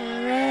last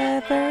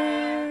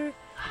forever.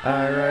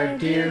 Are our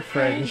dear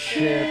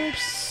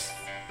friendships.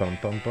 Bum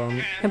bum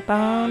bum.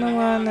 Upon a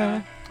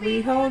wanna,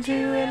 we hold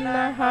you in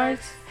our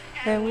hearts.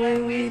 And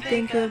when we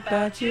think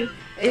about you,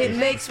 it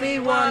makes me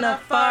wanna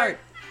fart.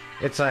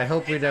 It's I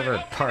hope we never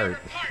part.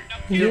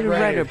 You're the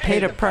writer, pay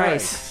the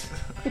price.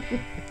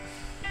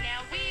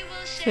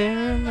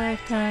 Share a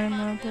lifetime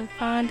of the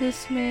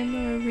fondest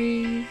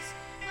memories.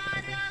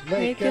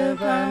 Wake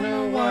up on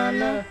a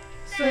wanna,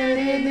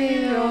 sitting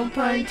in old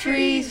pine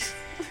trees.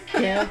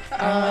 Yeah,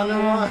 I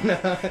wanna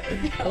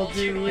hold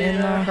you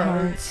in our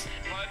hearts.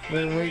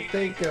 When we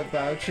think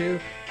about you,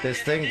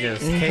 this thing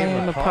just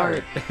came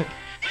apart.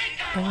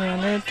 I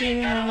wanna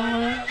think I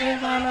wanna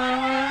live on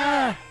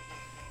a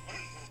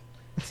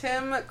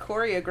Tim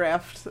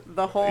choreographed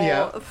the whole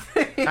Yeah.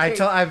 thing.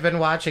 I've been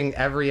watching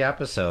every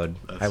episode.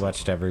 That's I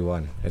watched every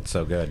one. It's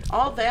so good.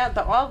 all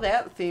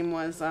that theme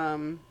was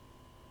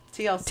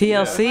TLC.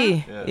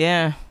 TLC, Yeah.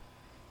 yeah.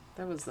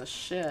 That was the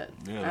shit.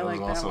 Yeah, I that like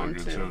was that also a one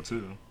good too. show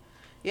too.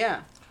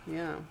 Yeah.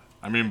 Yeah.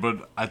 I mean,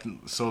 but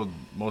so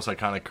most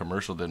iconic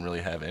commercial didn't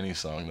really have any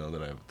song though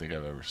that I think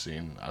I've ever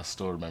seen. I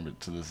still remember it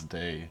to this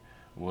day.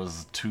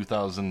 Was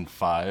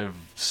 2005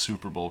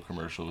 Super Bowl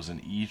commercial. It was an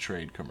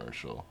E-Trade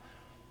commercial,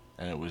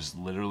 and it was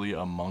literally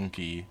a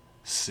monkey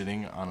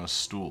sitting on a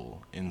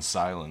stool in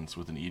silence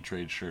with an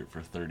E-Trade shirt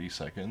for 30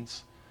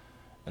 seconds,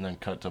 and then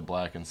cut to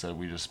black and said,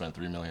 "We just spent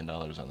 $3 million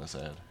on this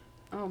ad."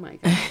 Oh my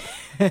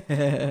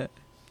god.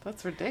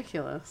 That's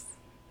ridiculous.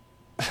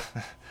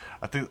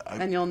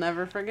 And you'll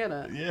never forget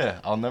it. Yeah,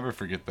 I'll never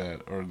forget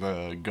that. Or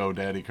the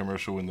GoDaddy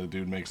commercial when the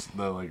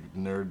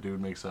nerd dude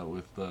makes out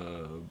with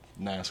the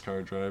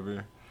NASCAR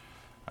driver.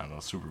 I don't know.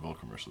 Super Bowl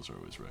commercials are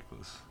always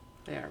reckless.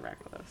 They are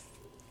reckless.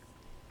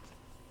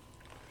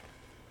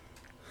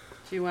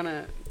 Do you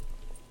wanna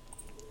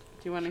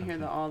hear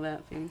the All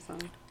That theme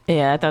song?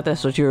 Yeah, I thought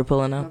that's what you were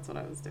pulling up. That's what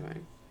I was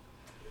doing.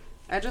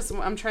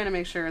 I'm trying to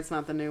make sure it's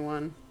not the new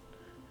one,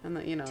 and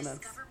that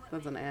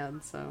that's an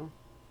ad. So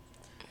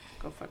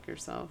go fuck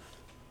yourself.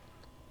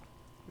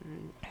 All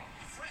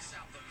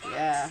right.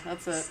 Yeah,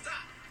 that's it.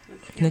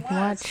 Look,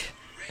 watch.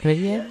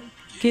 Ready?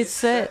 Get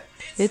set.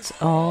 It's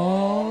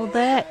all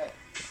that.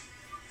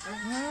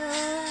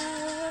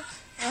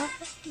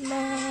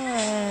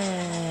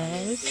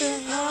 It's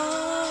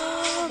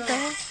all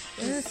that.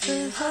 This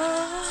is all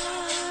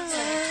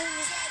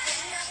that.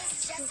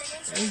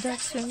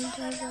 That's in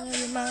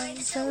your mind.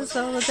 So it's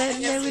all that.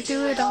 And we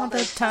do it all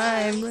the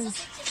time.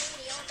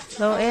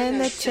 Low in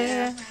the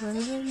chair,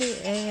 in the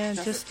air,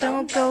 just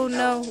don't go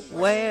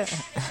nowhere.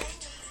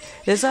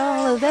 It's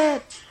all of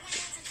that.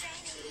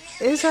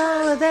 It's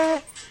all of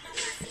that.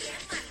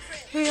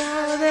 We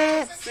all of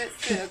that. Sit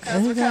still,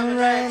 'cause we're coming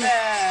right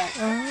back.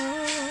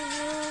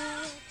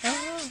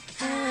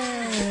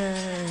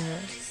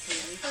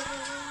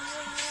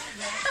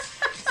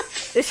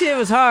 This shit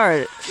was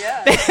hard.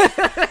 Yeah.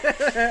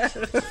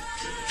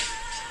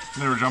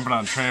 They were jumping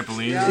on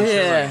trampolines Yeah. and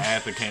shit, Yeah. like,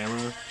 at the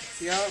camera.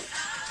 Yup.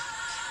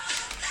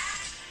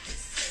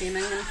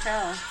 Keenan and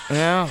Kel.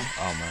 Yeah.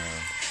 Oh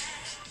man.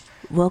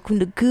 Welcome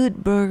to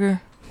Good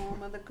Burger.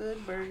 Home of the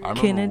good burger.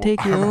 Can I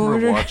take your I remember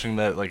order? watching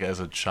that like as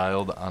a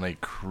child on a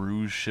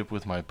cruise ship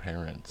with my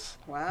parents.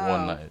 Wow.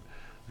 One night.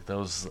 Like, that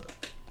was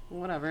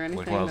Whatever, anything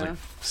like when I was to... like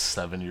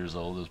 7 years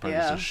old. It was probably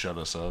Yeah. just to shut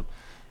us up.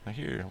 Like,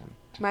 here.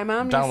 My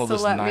mom Download used to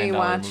this let me $9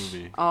 watch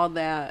movie. all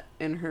that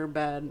in her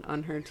bed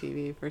on her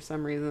TV for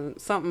some reason.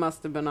 Something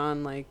must have been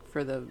on, like,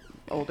 for the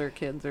older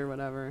kids or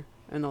whatever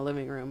in the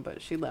living room, but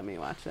she let me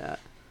watch that.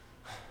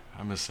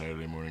 I miss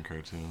Saturday morning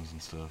cartoons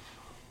and stuff.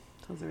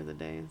 Those are the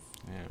days.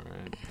 Yeah,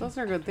 right. Those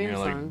are good theme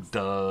songs. Like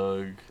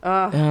Doug,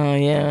 Oh,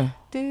 yeah.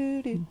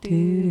 Do, do,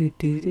 do,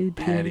 Do, do,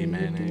 Patty do,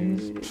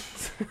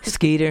 Mayonnaise.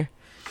 Skeeter.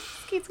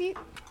 Skeet, skeet.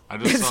 I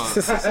just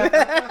saw.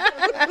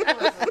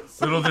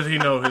 Little did he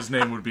know his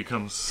name would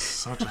become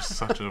such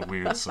a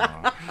weird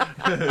song.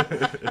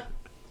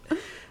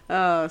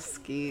 Oh,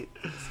 Skeet.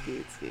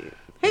 Skeet, Skeet.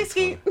 Hey,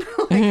 Skeet!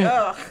 Like,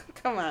 oh,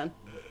 come on.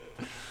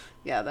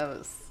 Yeah, that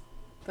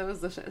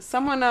was the shit.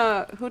 Someone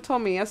who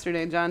told me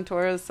yesterday, John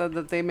Torres, said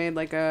that they made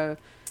like a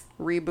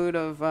reboot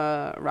of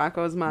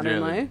Rocco's Modern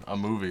Life. A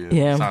movie.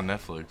 Yeah. It's on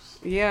Netflix.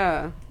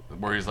 Yeah.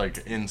 Where he's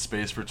like in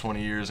space for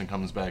 20 years and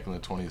comes back in the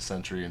 20th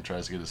century and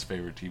tries to get his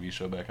favorite TV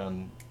show back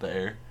on the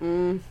air.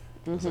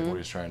 That's like what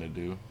he's trying to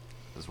do.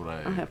 Is what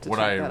I'll have to what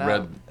check I that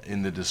read out.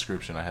 in the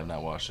description. I have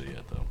not watched it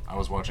yet though. I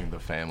was watching The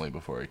Family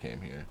before I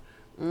came here.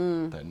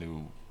 That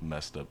new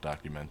messed up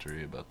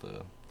documentary about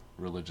the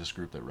religious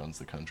group that runs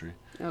the country.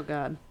 Oh,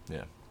 God.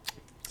 Yeah.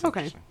 It's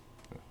Okay. interesting.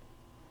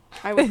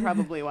 I would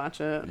probably watch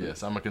it.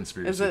 Yes, I'm a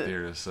conspiracy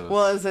theorist. So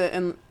Well, is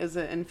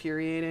it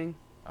infuriating?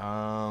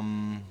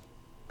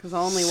 Because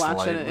I'll only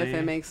watch it if Slightly.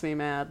 it makes me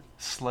mad.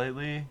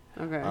 Slightly.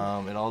 Okay.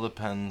 It all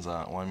depends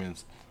on. Well, I mean,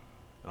 it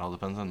all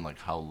depends on like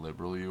how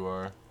liberal you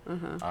are,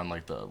 on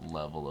like the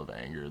level of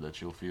anger that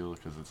you'll feel,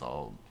 because it's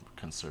all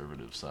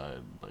conservative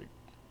side, like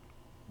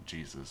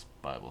Jesus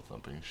Bible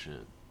thumping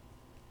shit.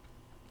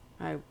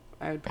 I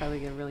would probably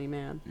get really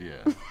mad.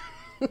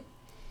 Yeah.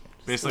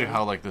 Basically,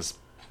 how like this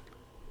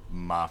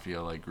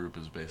mafia like group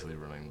is basically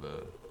running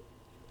the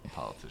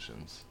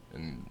politicians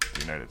in the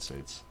United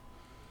States.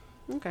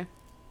 Okay.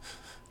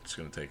 Just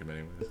gonna take them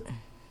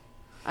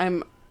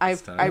anyways.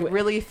 I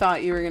really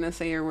thought you were gonna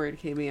say your word,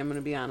 KB. I'm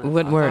gonna be honest.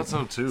 What I word?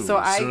 thought so too. So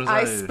As soon as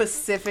I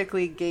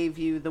specifically gave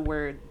you the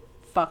word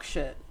fuck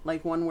shit,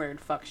 like one word,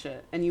 fuck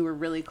shit, and you were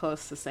really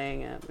close to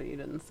saying it, but you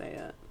didn't say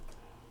it.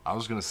 I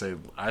was gonna say,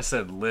 I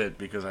said lit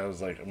because I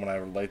was like, when I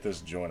light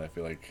this joint, I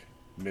feel like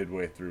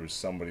midway through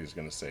somebody's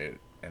gonna say it,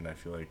 and I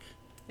feel like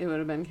It would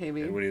have been KB.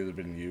 it would either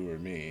been you or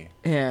me,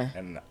 Yeah.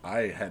 and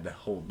I had to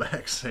hold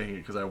back saying it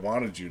because I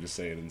wanted you to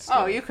say it instead.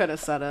 Oh, you could have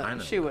said I it.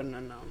 know She that. wouldn't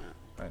have known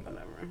it. I know.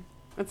 Whatever.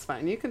 It's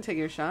fine. You can take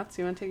your shots.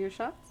 You want to take your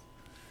shots?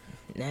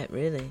 Not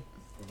really.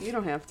 You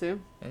don't have to.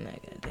 I'm not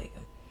gonna take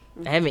them.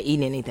 I haven't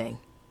eaten anything.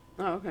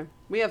 Oh, okay.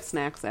 We have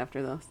snacks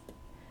after this.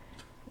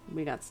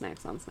 We got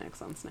snacks on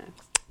snacks on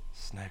snacks.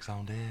 Snacks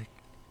on deck.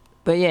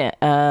 But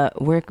yeah,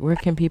 where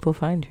can people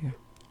find you?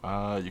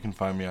 You can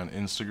find me on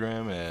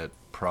Instagram at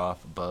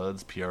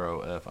profbuds, PROF_BUDZ.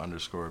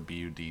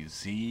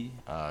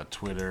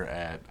 Twitter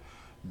at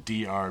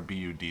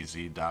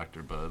DRBUDZ,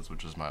 Dr. Buds,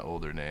 which is my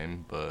older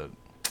name, but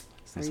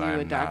since Are you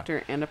a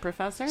doctor and a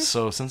professor?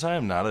 So since I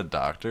am not a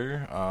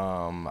doctor,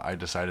 I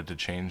decided to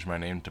change my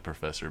name to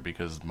professor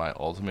because my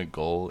ultimate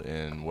goal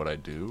in what I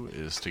do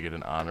is to get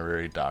an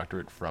honorary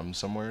doctorate from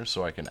somewhere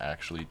so I can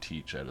actually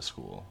teach at a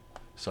school.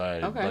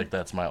 So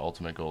that's my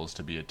ultimate goal, is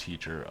to be a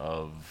teacher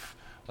of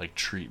like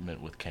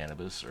treatment with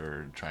cannabis,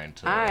 or trying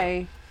to.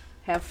 I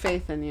have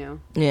faith in you.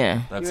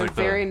 Yeah. That's You're like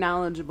very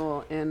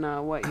knowledgeable in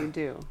what you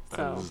do.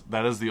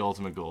 That is the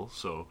ultimate goal.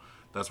 So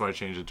that's why I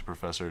changed it to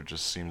professor. It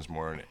just seems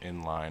more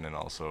in line, and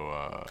also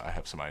I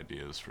have some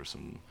ideas for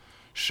some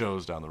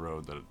shows down the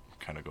road that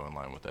kind of go in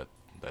line with that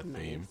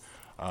theme.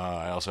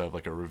 I also have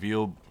like a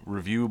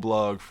review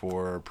blog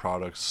for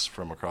products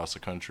from across the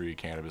country,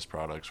 cannabis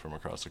products from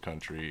across the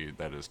country,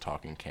 that is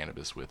Talking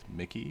Cannabis with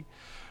Mickey.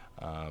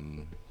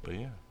 But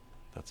yeah,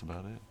 that's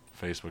about it.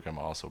 Facebook, I'm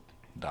also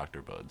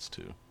Dr. Buds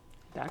too.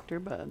 Dr.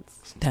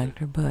 Buds.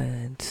 Dr.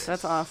 Buds.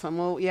 That's awesome.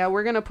 Well, yeah,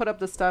 we're going to put up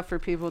the stuff for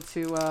people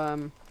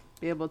to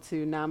be able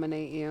to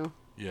nominate you.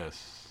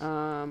 Yes.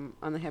 On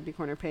the Happy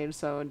Corner page,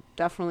 so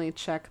definitely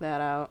check that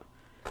out.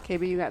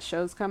 KB, you got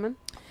shows coming?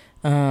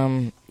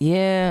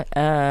 Yeah,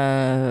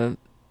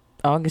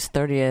 August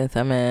 30th,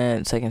 I'm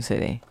at Second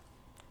City.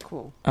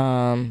 Cool.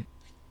 And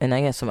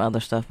I got some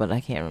other stuff, but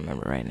I can't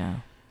remember right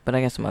now. But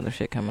I got some other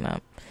shit coming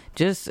up.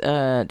 Just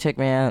check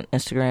me out,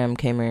 Instagram,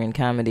 K Marion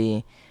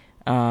Comedy,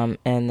 and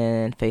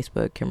then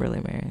Facebook,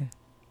 Kimberly Marion.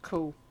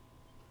 Cool.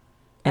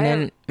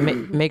 And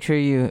then make sure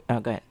you... Oh,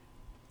 go ahead.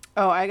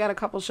 Oh, I got a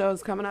couple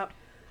shows coming up.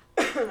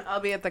 I'll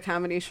be at the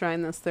Comedy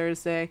Shrine this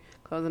Thursday,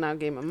 closing out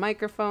Game of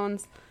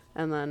Microphones.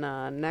 And then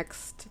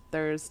next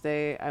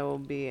Thursday, I will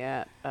be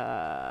at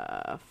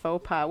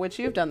Faux Pas, which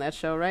you've done that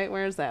show, right?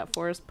 Where is that?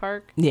 Forest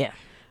Park? Yeah.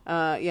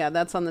 Yeah,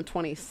 that's on the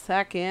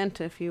 22nd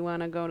if you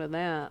want to go to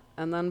that.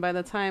 And then by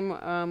the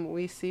time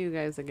we see you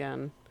guys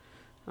again,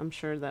 I'm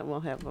sure that we'll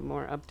have a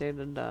more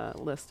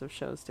updated list of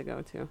shows to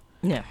go to.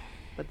 Yeah.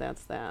 But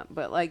that's that.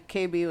 But like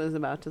KB was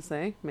about to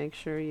say, make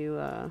sure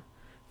you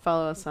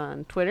follow us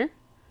on Twitter,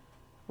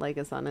 like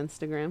us on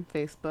Instagram,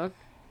 Facebook.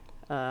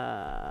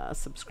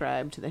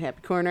 Subscribe to the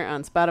Happy Corner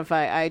on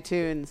Spotify,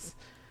 iTunes,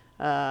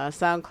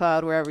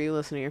 SoundCloud, wherever you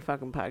listen to your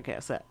fucking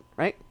podcasts at,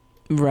 right?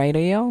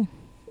 Radio.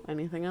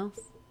 Anything else?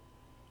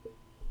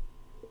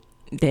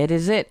 That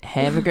is it.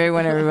 Have a great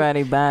one,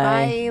 everybody.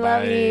 Bye. I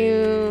love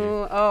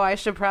you. Oh, I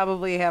should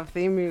probably have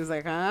theme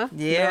music, huh?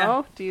 Yeah.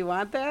 No? Do you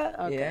want that?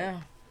 Okay.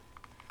 Yeah.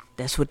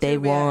 That's what they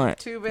Too bad. want.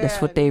 Too bad.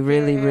 That's what they You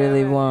really, can't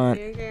really have it. want.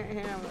 You can't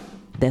have it.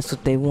 That's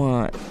what they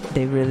want.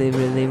 They really,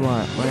 really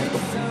want.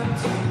 Right?